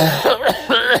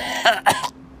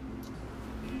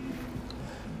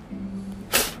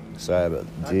 Sorry about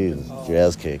Jesus,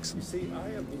 jazz cakes. You see, I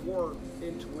have more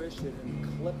intuition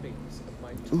and clippings of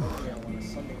my toenail on a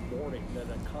Sunday morning than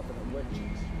a coven of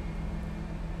witches.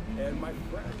 And my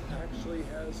friend actually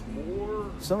has more.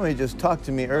 Somebody just talked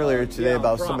to me earlier today yeah,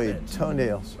 about drop somebody's it.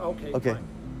 toenails. Okay. Okay. Fine.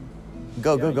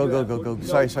 Go, Yeah, go, go, you go, have go, no go.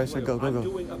 Sorry, sorry, clue. go, go, I'm go.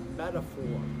 doing a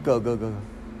metaphor. Go, go, go, go.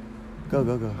 Go,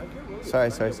 go, go. I get really Sorry,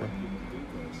 offended sorry, sorry. when people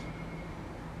do this.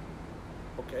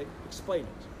 Okay, explain it.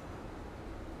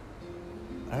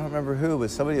 I don't remember who, but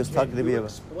somebody was talking to Can me you about.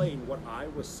 explain what I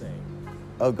was saying?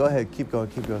 Oh, go ahead. Keep going,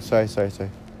 keep going. Sorry, sorry, sorry.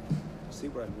 See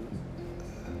what I mean?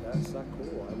 That's not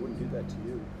cool. I wouldn't do that to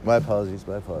you. My apologies,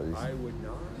 my apologies. I would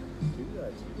not do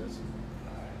that to you. That's,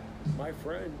 my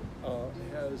friend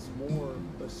has more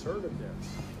assertiveness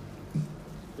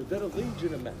than a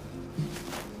legion of men.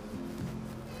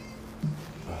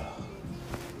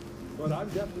 But I'm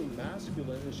definitely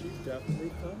masculine and she's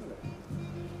definitely feminine.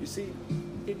 You see,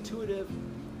 intuitive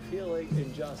feeling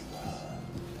injustice.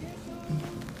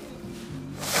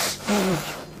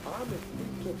 I'm an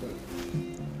introvert.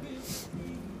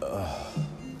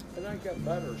 And I got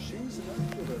better. She's an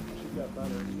introvert. She got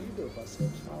better. Neither of us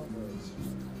have childhoods.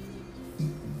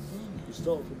 You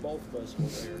stole it from both of us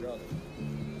one way or another.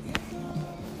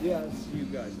 Yes, you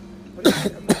guys. But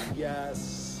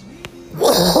yes.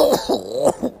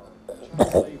 Child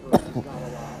labor is not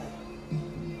allowed.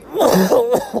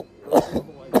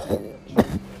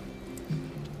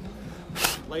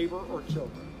 Labor or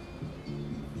children?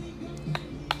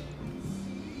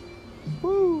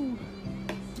 Woo.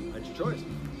 That's your choice.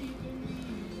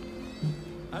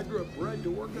 I grew up bred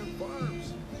to work on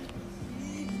farms.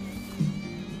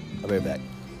 I'll be right back.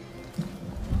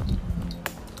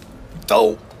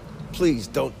 Oh, please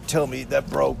don't tell me that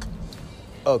broke.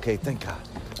 Okay, thank God.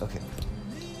 Okay.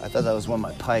 I thought that was one of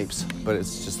my pipes, but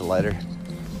it's just a lighter.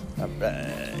 All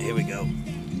right, here we go.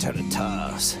 Time to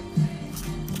toss.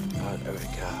 Oh, there we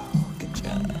go. Good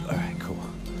job. All right, cool.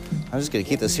 I'm just going to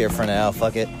keep this here for now.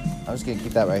 Fuck it. I'm just going to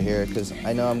keep that right here because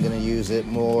I know I'm going to use it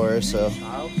more, so.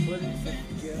 Child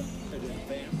certificate an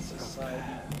advanced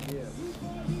society gives.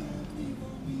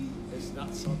 It's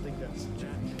not something that's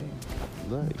natural.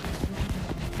 Right.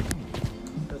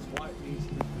 That's why it needs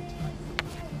to be protected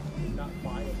and not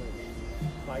violated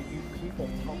by you people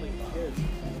telling kids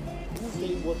who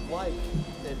they would like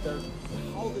and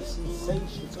how the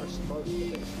sensations are supposed to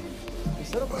be.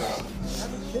 Instead of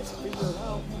having kids figure it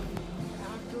out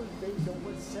after they know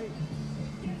what's safe.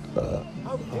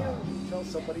 How dare you tell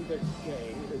somebody they're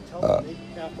gay and tell them they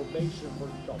affirmation for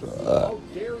adults? How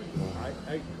dare you?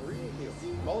 I agree with you.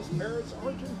 Most parents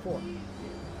aren't informed.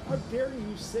 How dare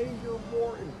you say you're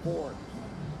more informed?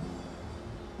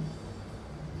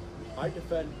 I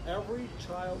defend every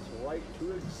child's right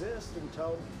to exist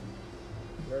until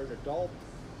they're an adult.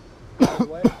 By the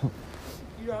way,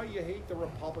 you know how you hate the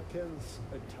Republicans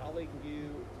telling you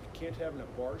can't have an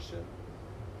abortion?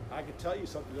 I can tell you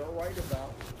something they're right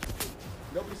about.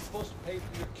 Nobody's supposed to pay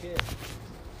for your kid.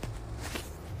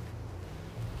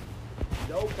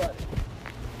 Nobody.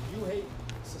 You hate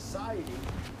society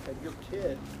and your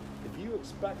kid if you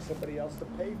expect somebody else to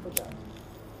pay for them.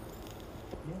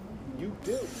 You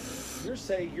do. You're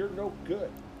saying you're no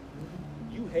good.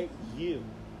 You hate you.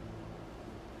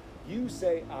 You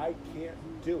say I can't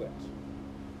do it.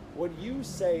 When you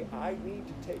say I need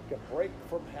to take a break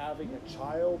from having a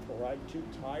child or I'm too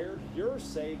tired, you're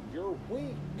saying you're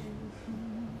weak.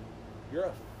 You're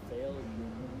a failure.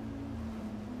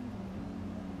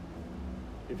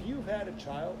 If you've had a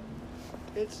child,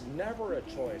 it's never a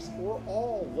choice. We're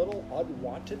all little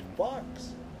unwanted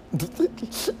fucks.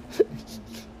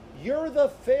 You're the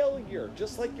failure,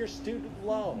 just like your student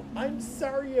loan. I'm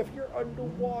sorry if you're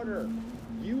underwater.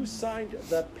 You signed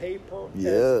the paper as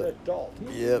an adult.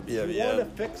 You want to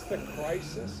fix the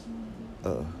crisis?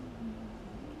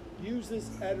 Use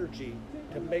this energy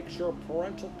to make sure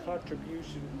parental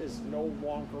contribution is no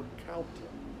longer counted.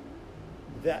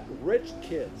 That rich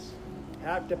kids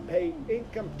have to pay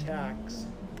income tax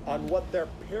on what their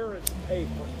parents pay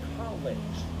for college.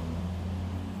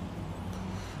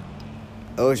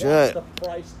 I wish That's the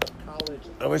price of college.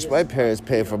 I wish my parents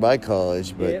paid for my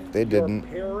college, but they didn't.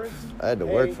 I had to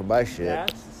work for my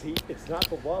shit. It's not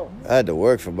the loan. I had to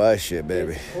work for my shit,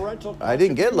 baby. I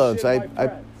didn't get loans. I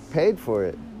paid for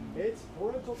it. It's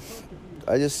parental contribution.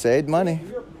 I just saved money.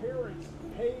 Your parents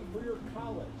pay for your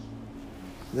college.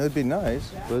 That'd be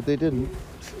nice, but they didn't.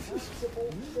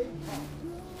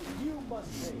 You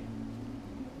must pay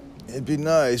it. It'd be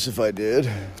nice if I did.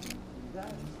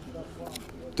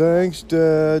 Thanks,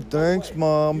 Dad. Thanks,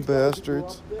 Mom,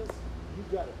 bastards. You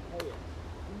gotta pay it.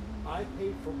 I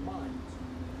paid for mine.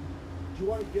 Do you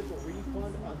want to get the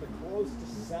refund on the close to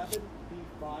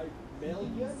 $75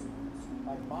 million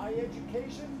on my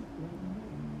education?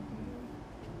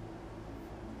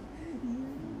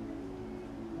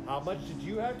 How much did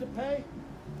you have to pay?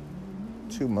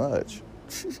 Too much.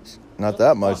 Not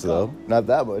that much, though. Not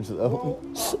that much, though.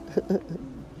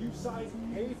 You signed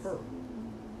paper.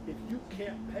 If you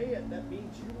can't pay it, that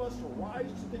means you must rise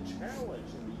to the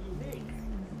challenge and be unique.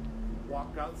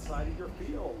 Walk outside of your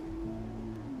field.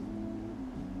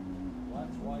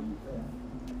 That's why you failed.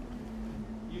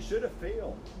 You should have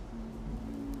failed.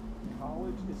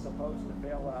 College is supposed to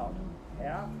fail out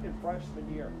half in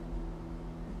freshman year,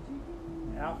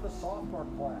 half the sophomore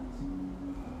class,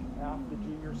 half the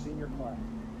junior senior class.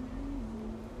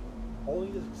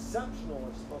 Only the exceptional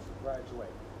are supposed to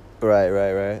graduate.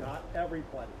 Right. Not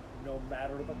everybody, no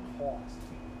matter the cost.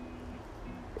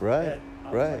 Right, And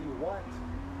I'll right. tell you what,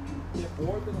 If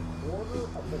more than a quarter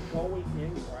of the going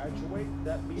in graduate,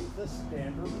 that means the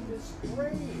standard is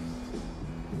raised.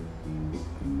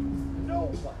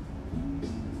 Nobody,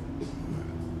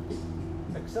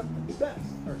 except the best,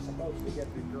 are supposed to get a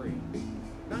degree.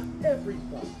 Not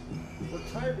everybody. We're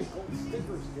tired of gold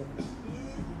stickers given out.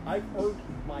 I've earned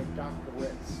my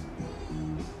doctorates.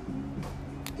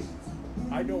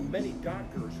 I know many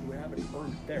doctors who haven't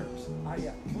earned theirs. I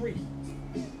have 3.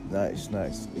 Nice. I'm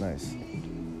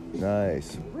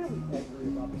really angry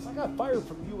about this. I got fired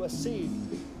from USC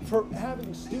for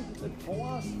having students in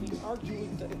philosophy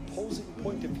arguing the opposing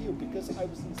point of view because I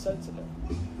was insensitive.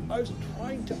 I was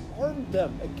trying to arm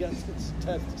them against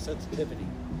sensitivity.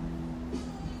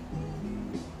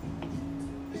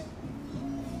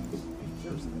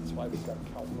 Seriously, that's why we've got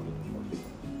California University.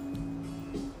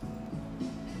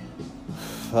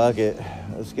 Fuck it.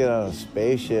 Let's get on a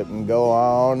spaceship and go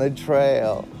on a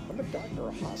trail. I'm a doctor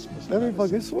of hospice. That'd be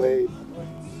fucking sweet.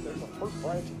 There's a first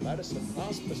branch of medicine,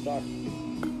 hospice doctor,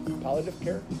 palliative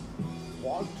care,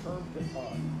 long-term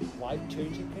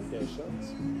life-changing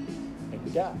conditions,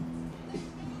 and death.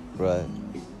 Right.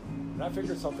 And I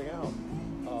figured something out.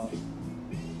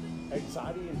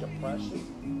 Anxiety and depression,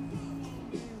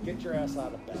 get your ass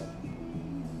out of bed.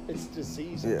 It's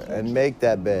disease. Yeah, and make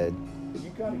that bed. You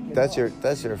gotta get That's up. your You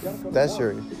gotta go to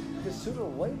work. Because sooner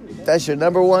or later, that's your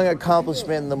number one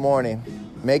accomplishment in the morning.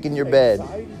 Making your bed.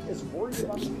 Anxiety is worried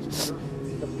about the future.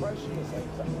 Depression is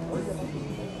worried about the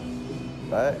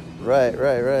future.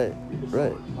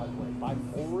 Right.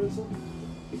 Bipolarism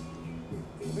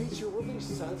means you're really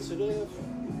sensitive.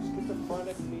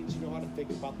 Schizophrenic means you know how to think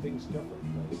about things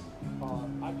differently.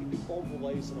 I can do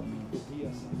overlays and a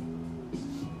DSM.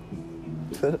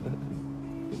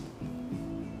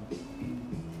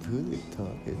 Who are they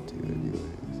talking to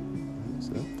anyways? Who's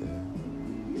up there?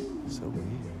 So weird.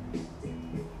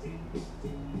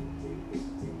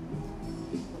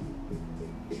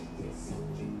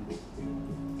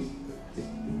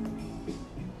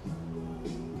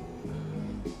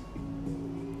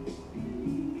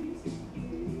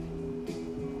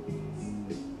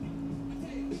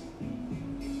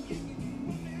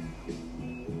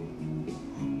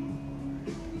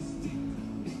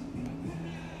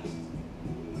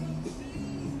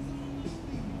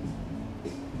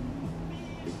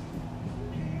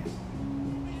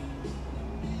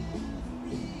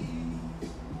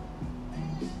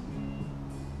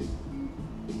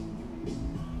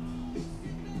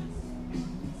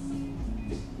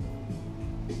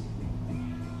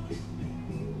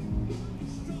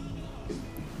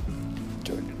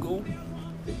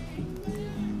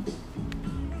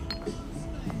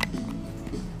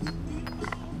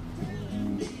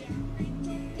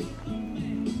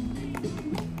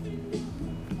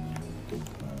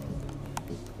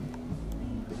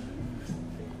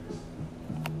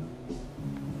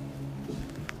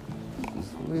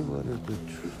 What is the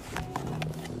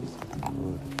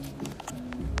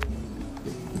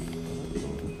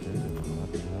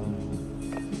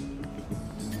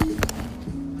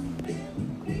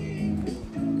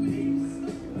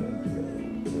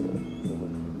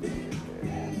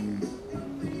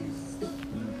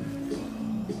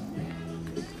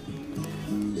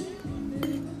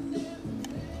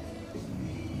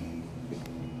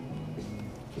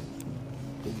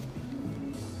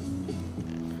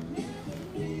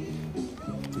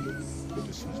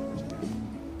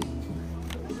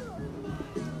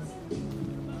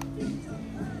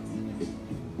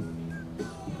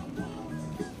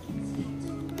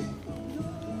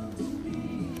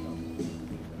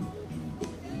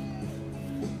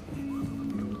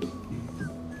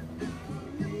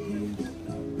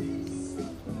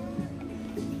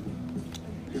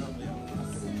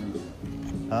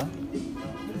Huh?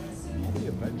 Only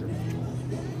Avenger.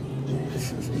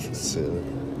 Silly.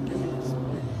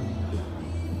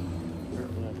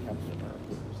 Apparently I'm Captain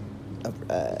America.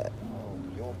 Alright. Oh,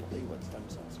 you won't believe what stem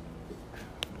cells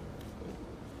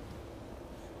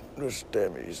are. The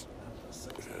stemmies.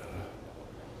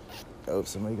 Oh,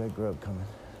 somebody got grub coming.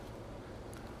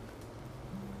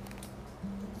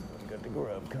 Somebody got the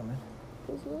grub coming.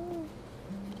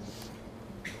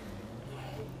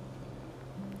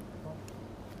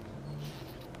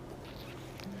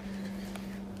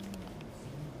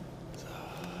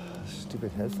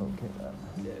 Stupid headphone came out.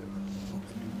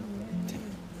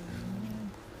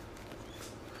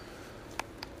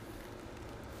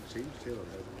 James Taylor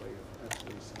has a way of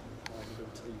actually saying, I'm going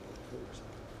to tell you what kills.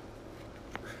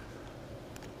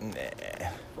 Nah,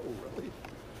 Oh, really?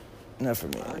 not for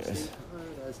me, As anyways.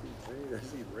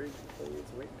 he raged,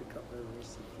 waiting to cut my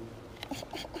wrist.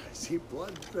 I see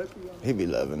blood dripping on He be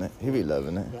loving it. He be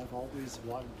loving it. I've always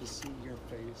wanted to see your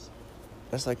face.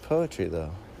 That's like poetry,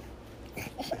 though. I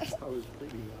was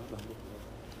reading out on the book.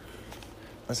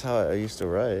 That's how I used to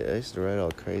write. I used to write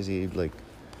all crazy, like,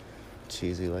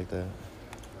 cheesy like that.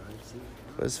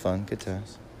 But it's fun. Good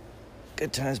times.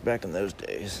 Good times back in those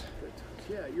days.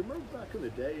 Yeah, you remember back in the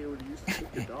day when you used to kick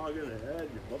your dog in the head,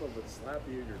 your mother would slap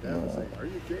you, and your dad would say, "Are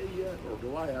you gay yet, or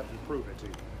do I have to prove it to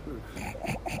you?"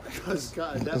 Because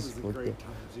God, that was the great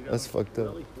times. You know, That's fucked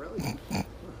up.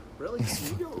 Really?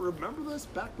 You don't remember this?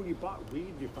 Back when you bought weed,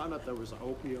 and you found out there was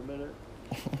opium in it.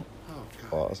 Oh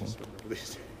God! Awesome. I just remember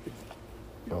these days.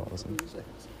 Awesome. These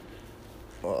days.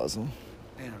 Awesome.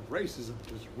 And racism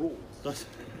just rules, doesn't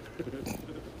it?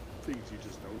 Things you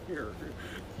just don't hear.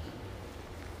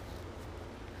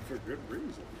 For good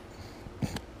reason.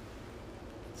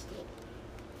 Still.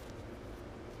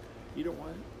 You know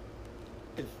what?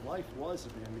 If life was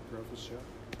an Andy Griffith show,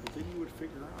 then you would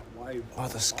figure out why. Oh,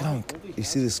 the skunk. You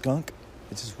see the skunk?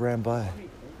 It just ran by. Only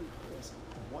has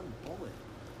one bullet.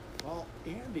 Well,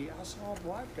 Andy, I saw a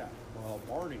black guy. Well,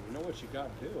 Barney, you know what you got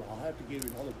to do? I'll have to give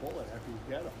you another bullet after you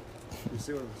get him. You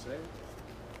see what I'm saying?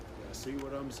 Yeah, see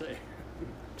what I'm saying?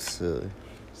 Silly.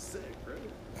 Sick,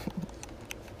 right?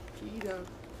 Keto.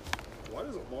 What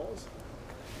is it, Walls?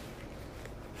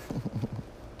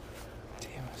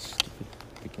 Damn, a stupid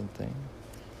freaking thing.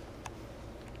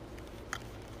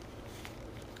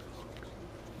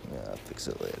 Yeah, I'll fix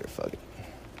it later. Fuck it.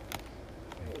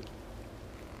 Hey,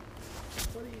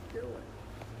 what are you doing?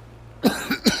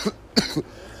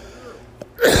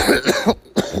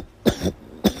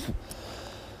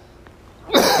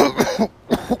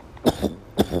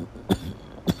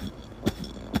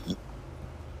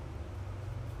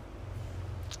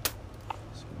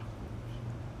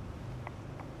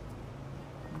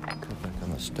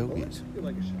 Stogies. You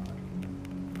like a shot?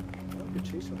 I like a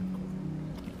chaser.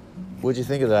 What'd you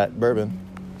think of that bourbon?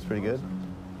 It's pretty good.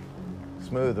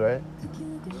 Smooth, right?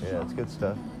 Yeah, it's good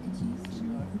stuff.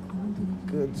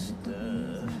 Good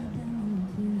stuff.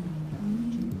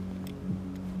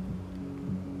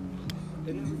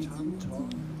 And every time we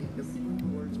talk, every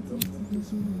word's built on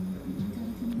this.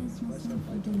 Myself,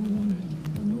 I don't want it.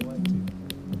 I don't like to.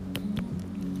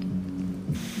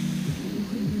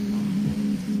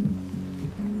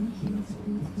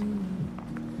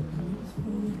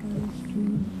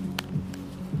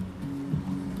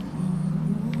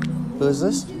 Who is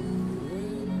this?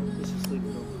 This is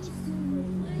Sleeping Dogs.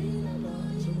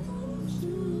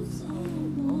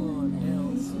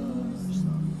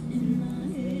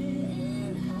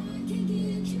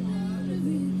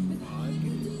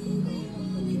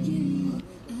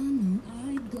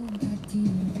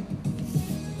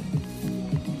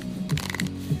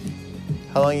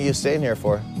 How long are you staying here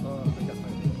for? I got 5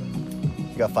 days.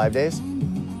 You got 5 days?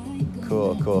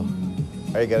 Cool, cool.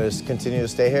 Are you gonna just continue to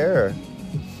stay here, or?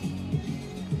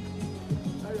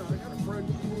 I got a friend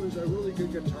who is a really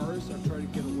good guitarist. I'm trying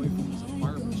to get away from his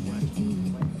environment.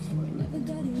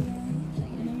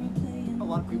 A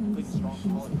lot of people think it's wrong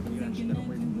calling me. You actually get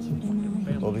away from this fucking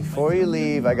family. Well, before you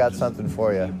leave, I got something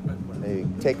for you. Hey,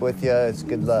 take with you. It's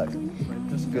good luck.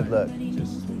 It's good luck.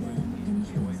 Just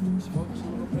get away from his folks a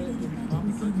little bit.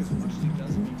 Probably drink as much as he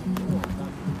does.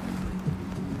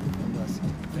 Unless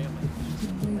it's family.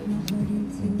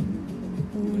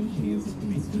 It heals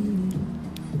me too.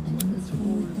 When it's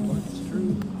hard, but it's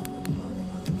true.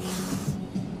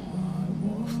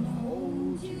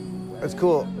 That's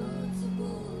cool.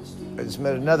 I just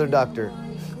met another doctor.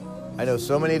 I know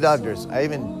so many doctors. I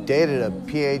even dated a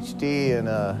PhD in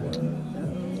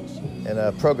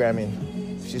programming.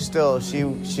 She's still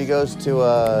she goes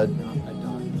to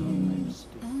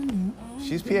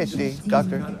she's PhD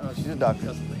doctor. She's a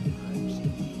doctor,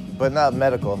 but not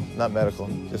medical. Not medical.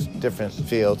 Just different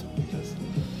field.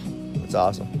 It's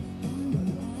awesome.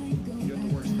 You know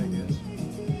the worst thing is,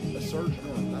 a surgeon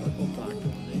or a medical doctor,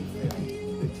 they fail.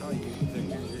 They tell you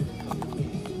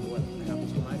what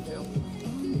happens when I fail.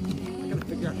 I gotta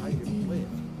figure out how you live.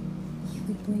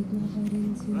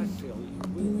 When I fail, you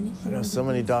win. I know so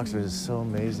many doctors. It's so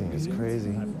amazing. It's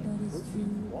crazy. I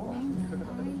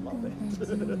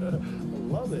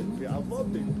love it. I love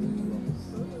being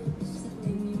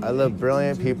I love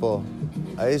brilliant people.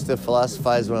 I used to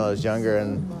philosophize when I was younger,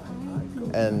 and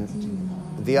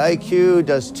the IQ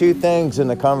does two things in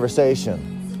the conversation.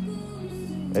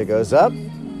 It goes up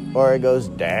or it goes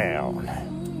down. I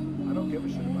don't give a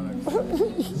shit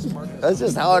about it. That's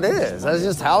just how it is. That's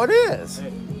just how it is.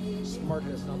 Hey, smart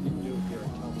has nothing to do with your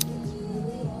intelligence.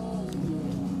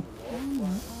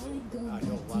 I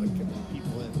know a lot of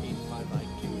people have 85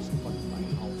 IQs and fucking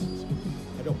buying houses.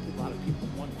 I know a lot of people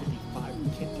 155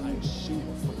 kid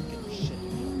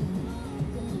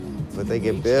But they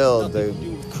can build the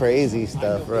crazy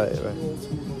stuff, right?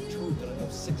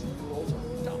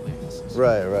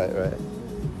 Right.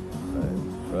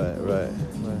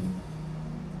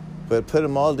 But put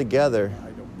them all together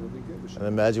and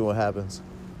imagine what happens.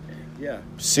 Yeah.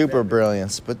 Super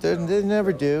brilliance, but they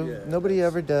never do. Nobody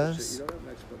ever does. You don't have an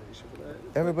explanation for that.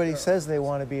 Everybody says they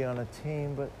want to be on a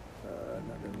team, but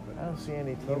I don't see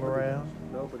any team around.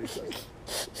 Nobody says that.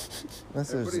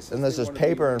 Unless there's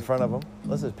paper in front of them.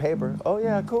 Unless there's paper. Oh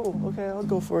yeah, cool. Okay, I'll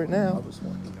go for it now.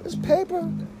 There's paper.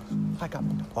 I got.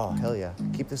 Oh hell yeah!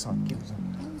 Keep this on. Keep this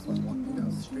on. I was walking down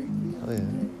the street. Oh yeah.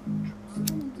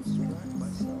 Distract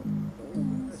myself.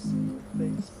 I see your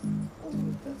face.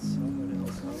 That's someone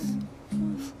else.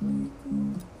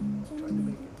 Trying to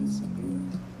make it disappear.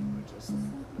 But just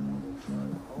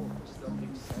trying to hold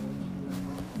something solid.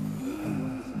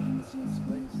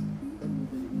 Space. Than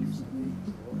it used to be.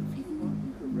 Or if you want me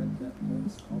to rent that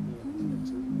place, call me in a minute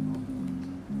too.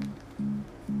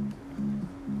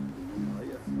 Oh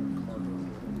yeah, car door.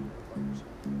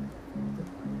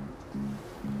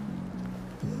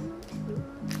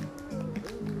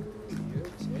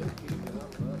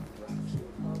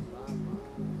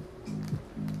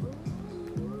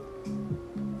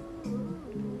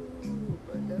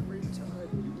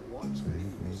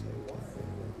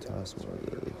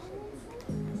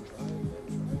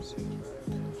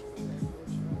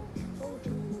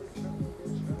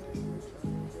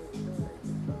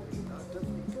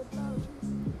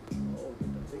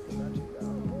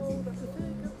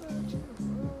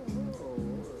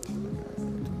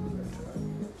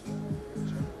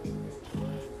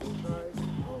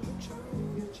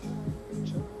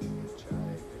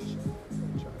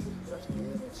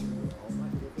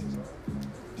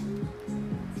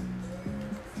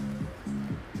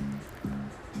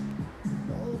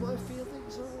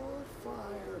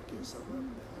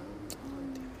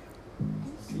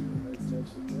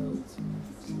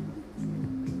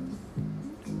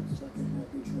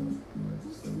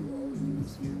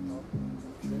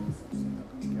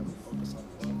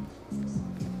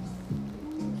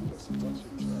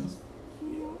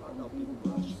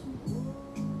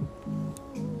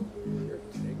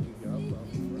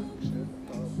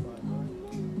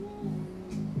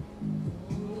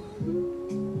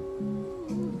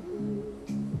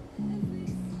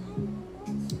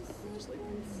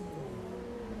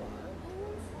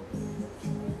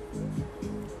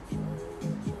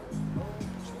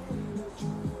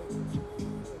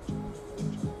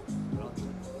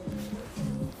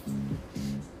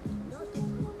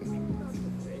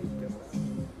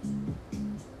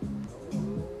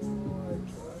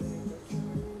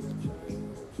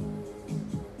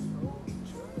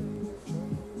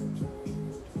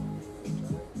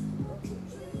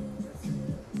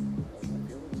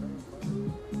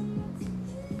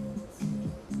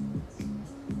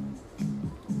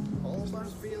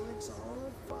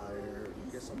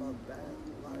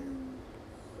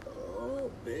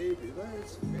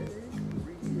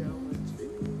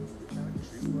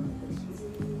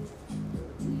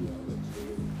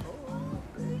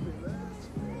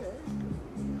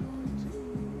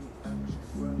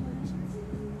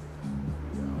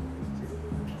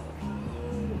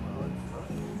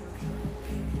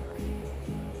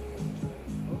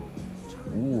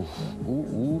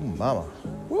 Ooh, mama.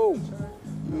 Woo!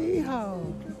 Yeehaw!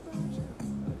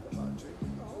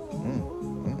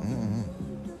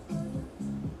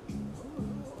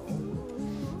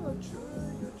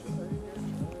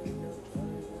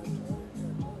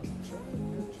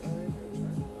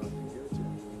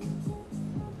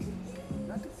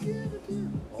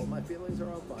 All my feelings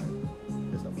are on fire.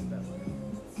 Because I'm a bad one.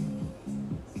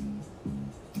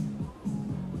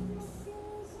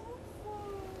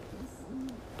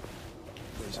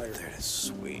 That is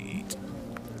sweet.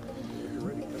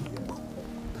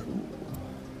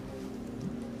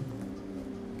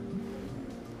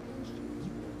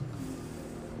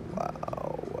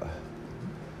 Wow.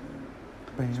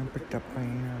 Bam,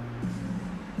 bam.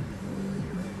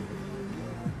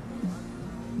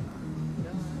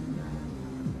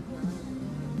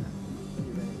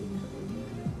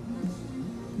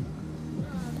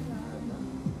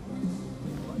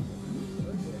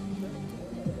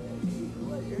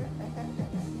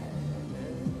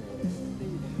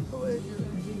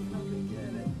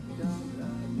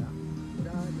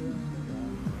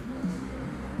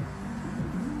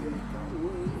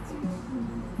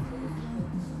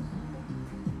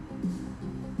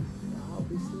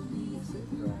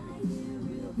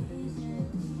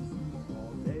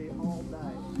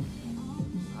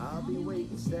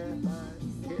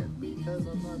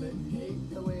 love it.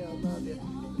 Hate the way I love you.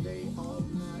 Day all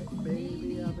night,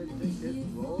 baby, I've been thinking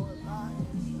for life.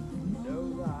 No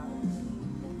lie.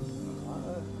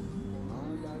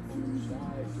 I'm not too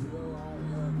shy to know I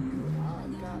love you.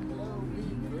 I've got no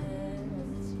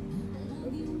regrets.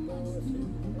 Of you both and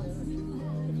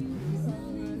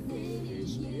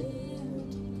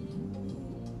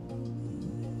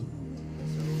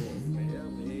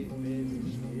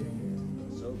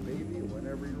so baby,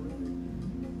 whenever you're ready.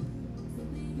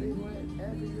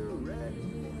 Whenever you're ready.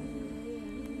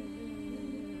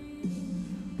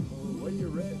 When you're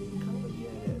ready, come and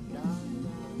get it.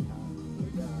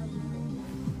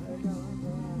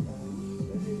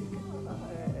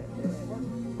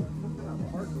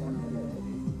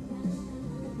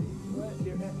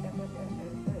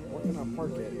 What can I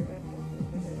park at?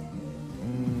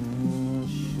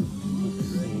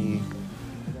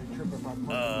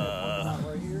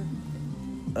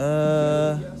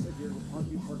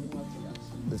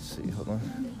 Let's see, hold on.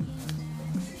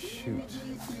 Shoot.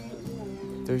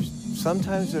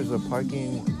 Sometimes there's a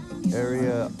parking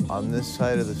area on this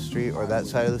side of the street or that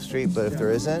side of the street, but if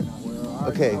there isn't,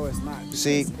 okay.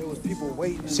 See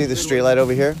the street light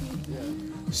over here?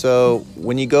 So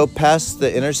when you go past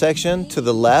the intersection to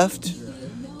the left,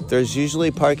 there's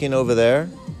usually parking over there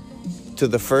to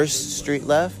the first street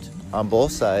left on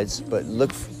both sides, but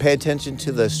pay attention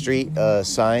to the street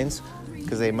signs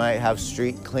because they might have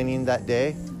street cleaning that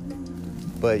day.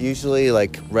 But usually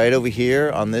like right over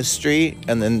here on this street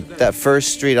and then that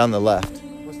first street on the left.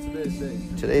 What's today's day?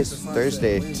 Today's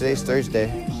Thursday. Today's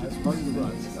Thursday. That's part of the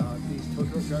runs. These tow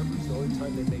truck drivers, the only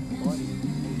time they make money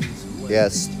is when Yeah,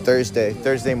 it's Thursday.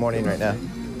 Thursday morning right now.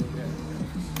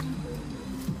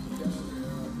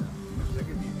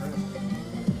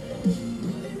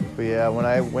 But yeah, when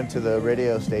I went to the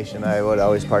radio station, I would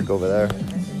always park over there.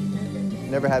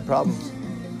 Never had problems.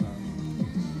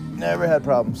 Never had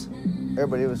problems.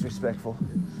 Everybody was respectful.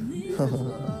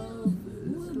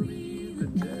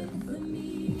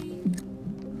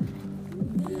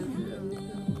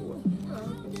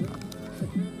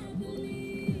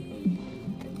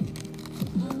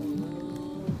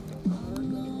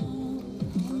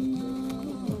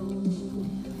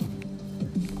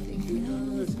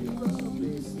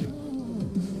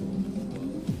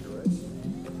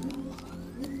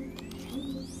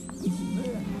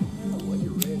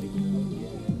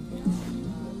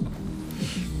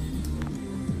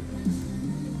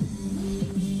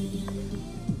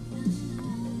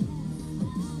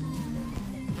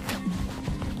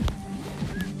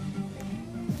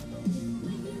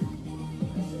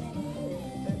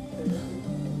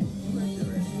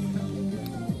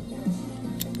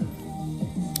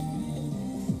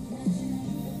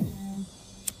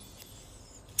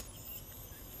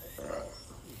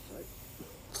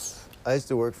 I used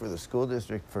to work for the school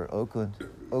district for Oakland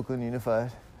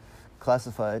Unified,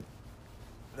 classified.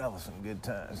 That was some good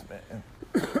times, man.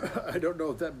 I don't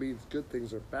know if that means good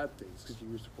things or bad things because you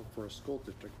used to work for a school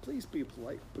district. Please be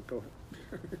polite, but go ahead.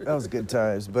 That was good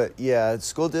times. But yeah,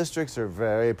 school districts are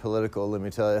very political, let me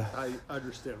tell you. I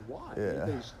understand why. Yeah.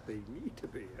 They need to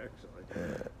be, actually.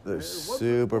 Yeah, they're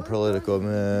super political,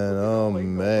 man. Oh,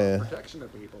 man. Protection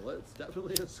of people. It's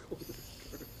definitely a school district.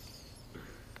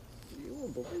 You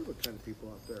won't believe what kind of people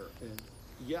out there. And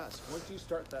yes, once you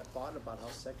start that thought about how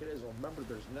sick it is, remember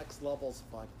there's next levels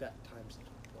like that times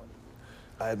 20.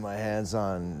 I had my hands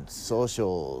on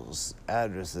socials,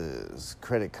 addresses,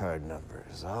 credit card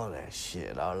numbers, all that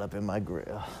shit, all up in my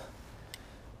grill.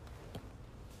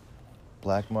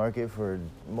 Black market for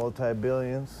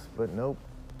multi-billions, but nope,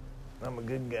 I'm a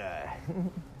good guy.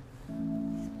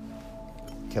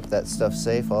 Kept that stuff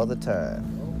safe all the time.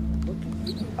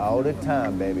 All the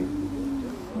time, baby.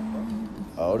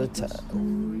 All the time.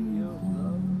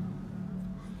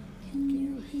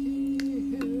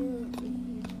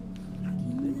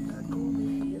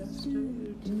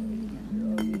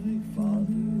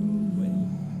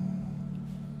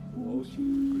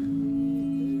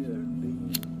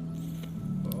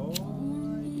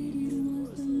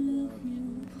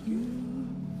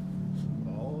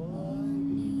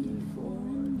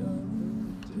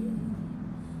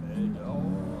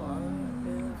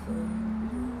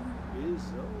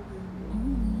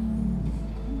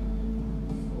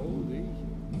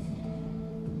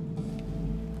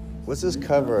 What's this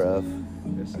cover of?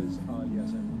 This is,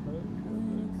 yes,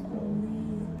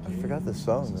 I forgot the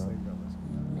song though.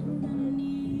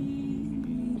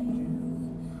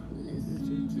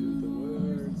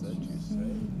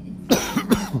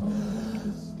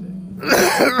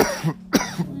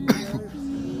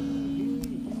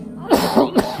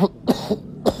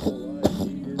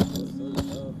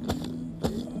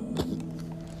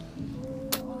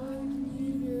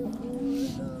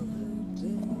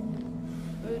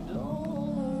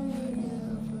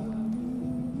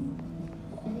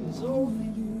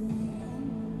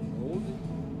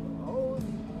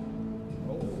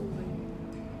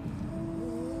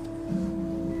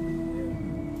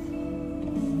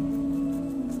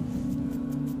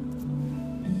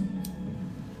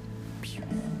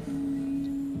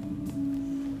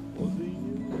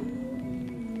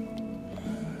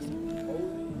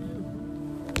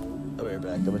 right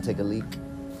back. I'm gonna take a leak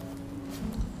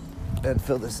and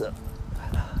fill this up.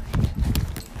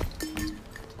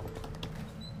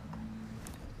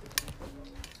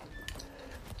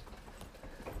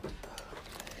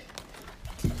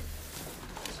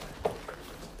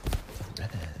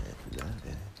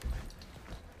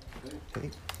 Okay.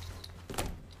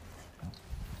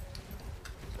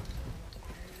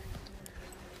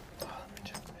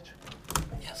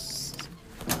 Yes.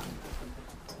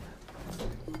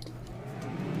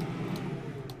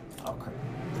 Okay.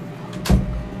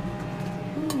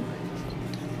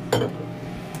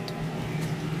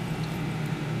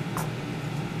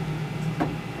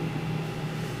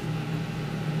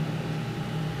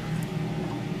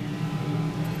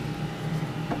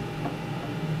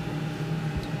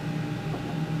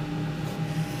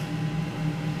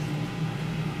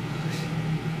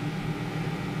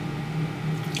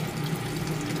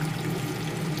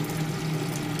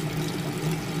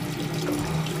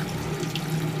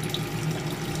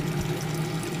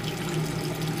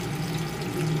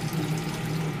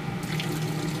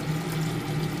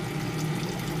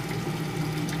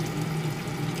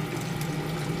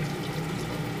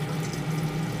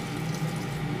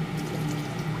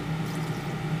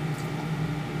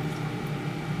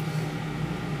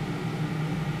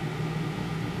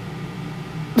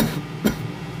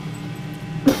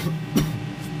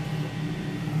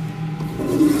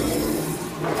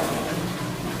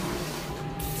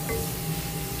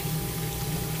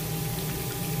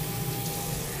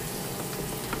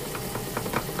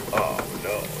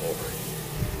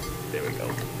 There we go.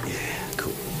 Yeah,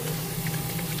 cool.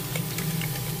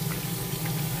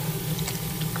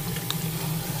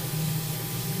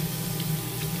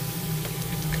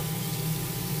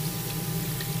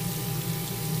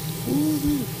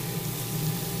 Ooh.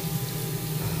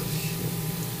 Oh, shit.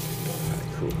 All right,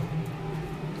 cool.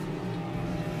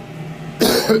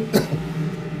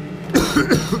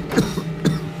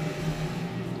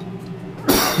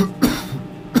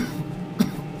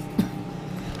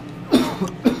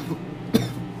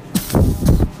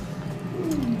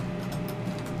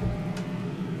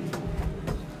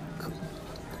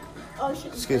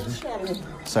 Excuse me.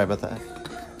 Sorry about that.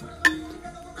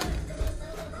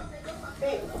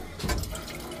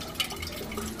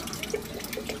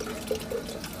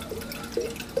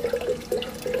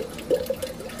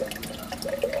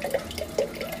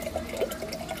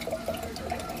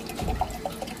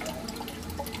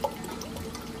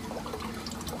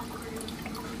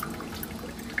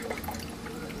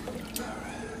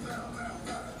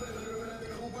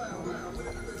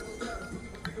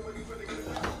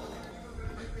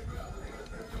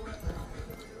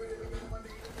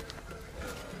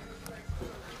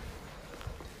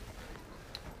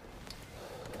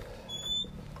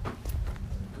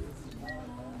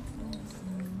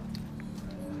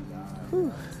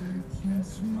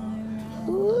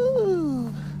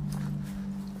 Ooh.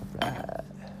 Right.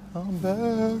 I'm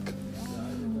back.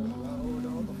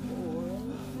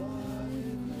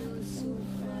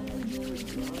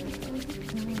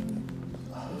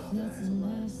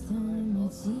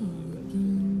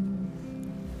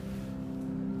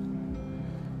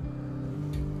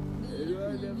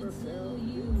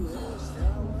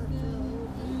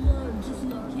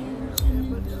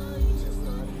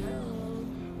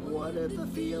 What if the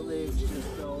feelings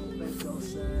just don't make no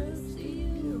sense to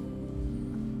you?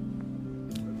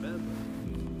 Remember,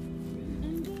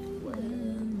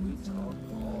 when we talk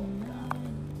all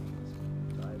guys,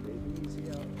 time ain't easy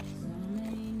out.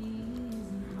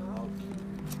 How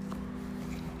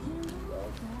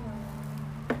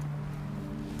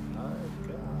I've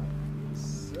got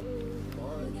so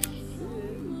much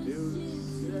to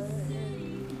say.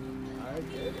 I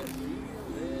get a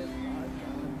feeling I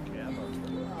got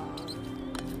chemistry.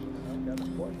 I've got a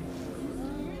point.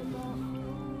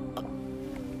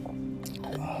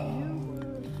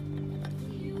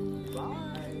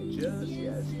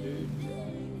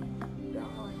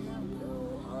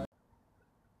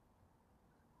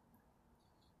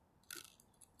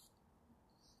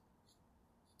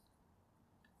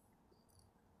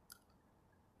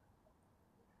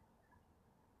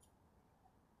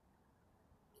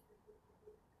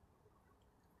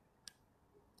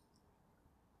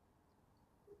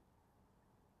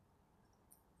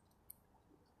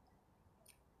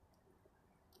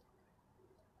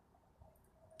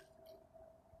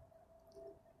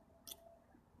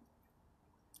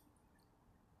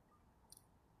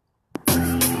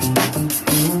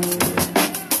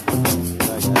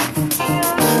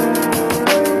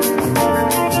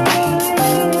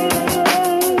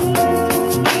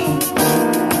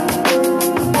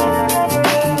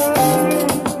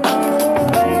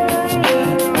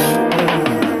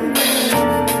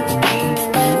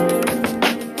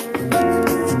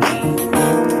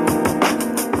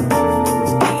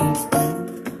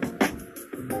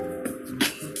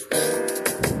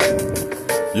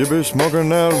 You be smoking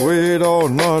that weed all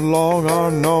night long.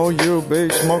 I know you be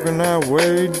smoking that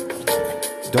weed.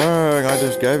 Dang, I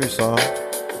just gave you some.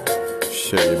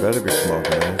 Shit, you better be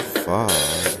smoking it. Fuck.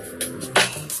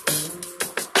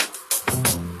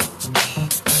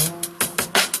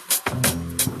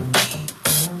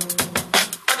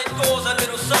 It goes a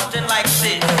little something like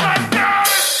this.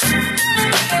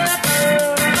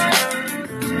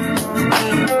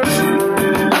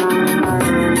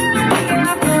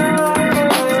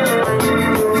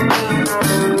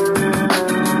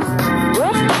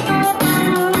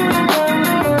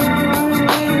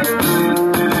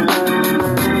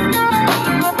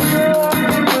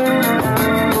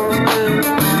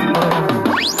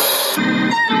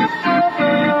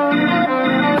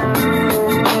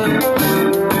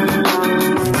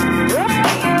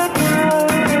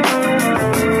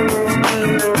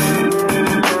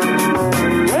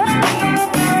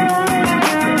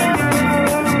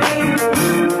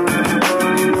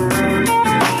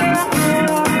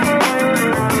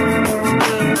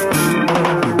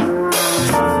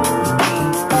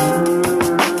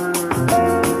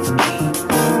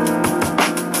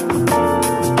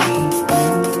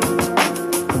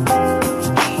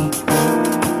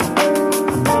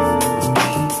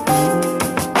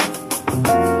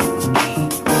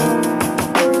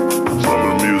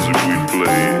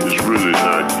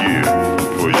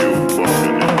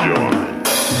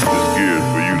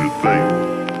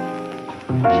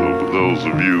 those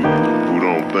of you who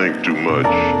don't think too much,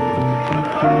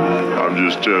 I'm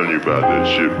just telling you about that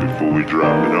shit before we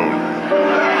drop it on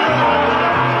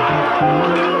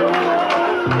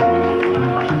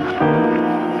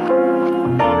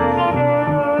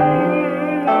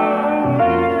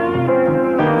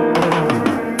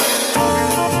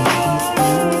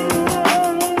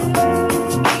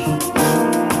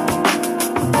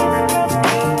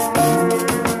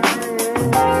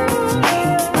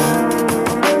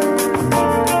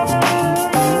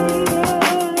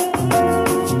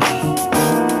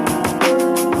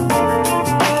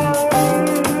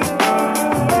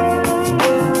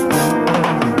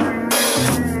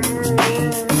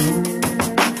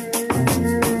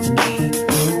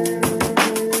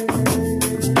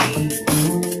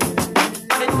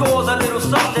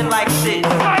something like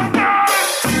this.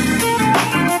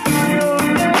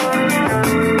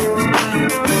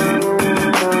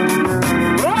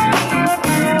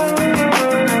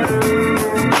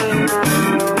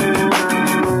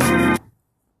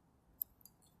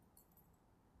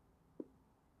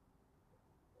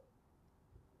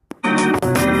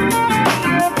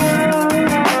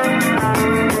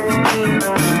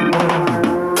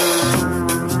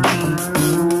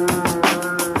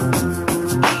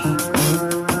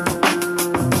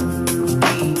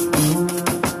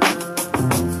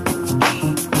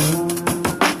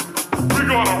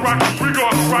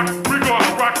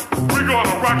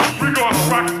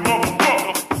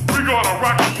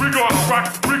 We're gonna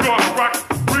rock.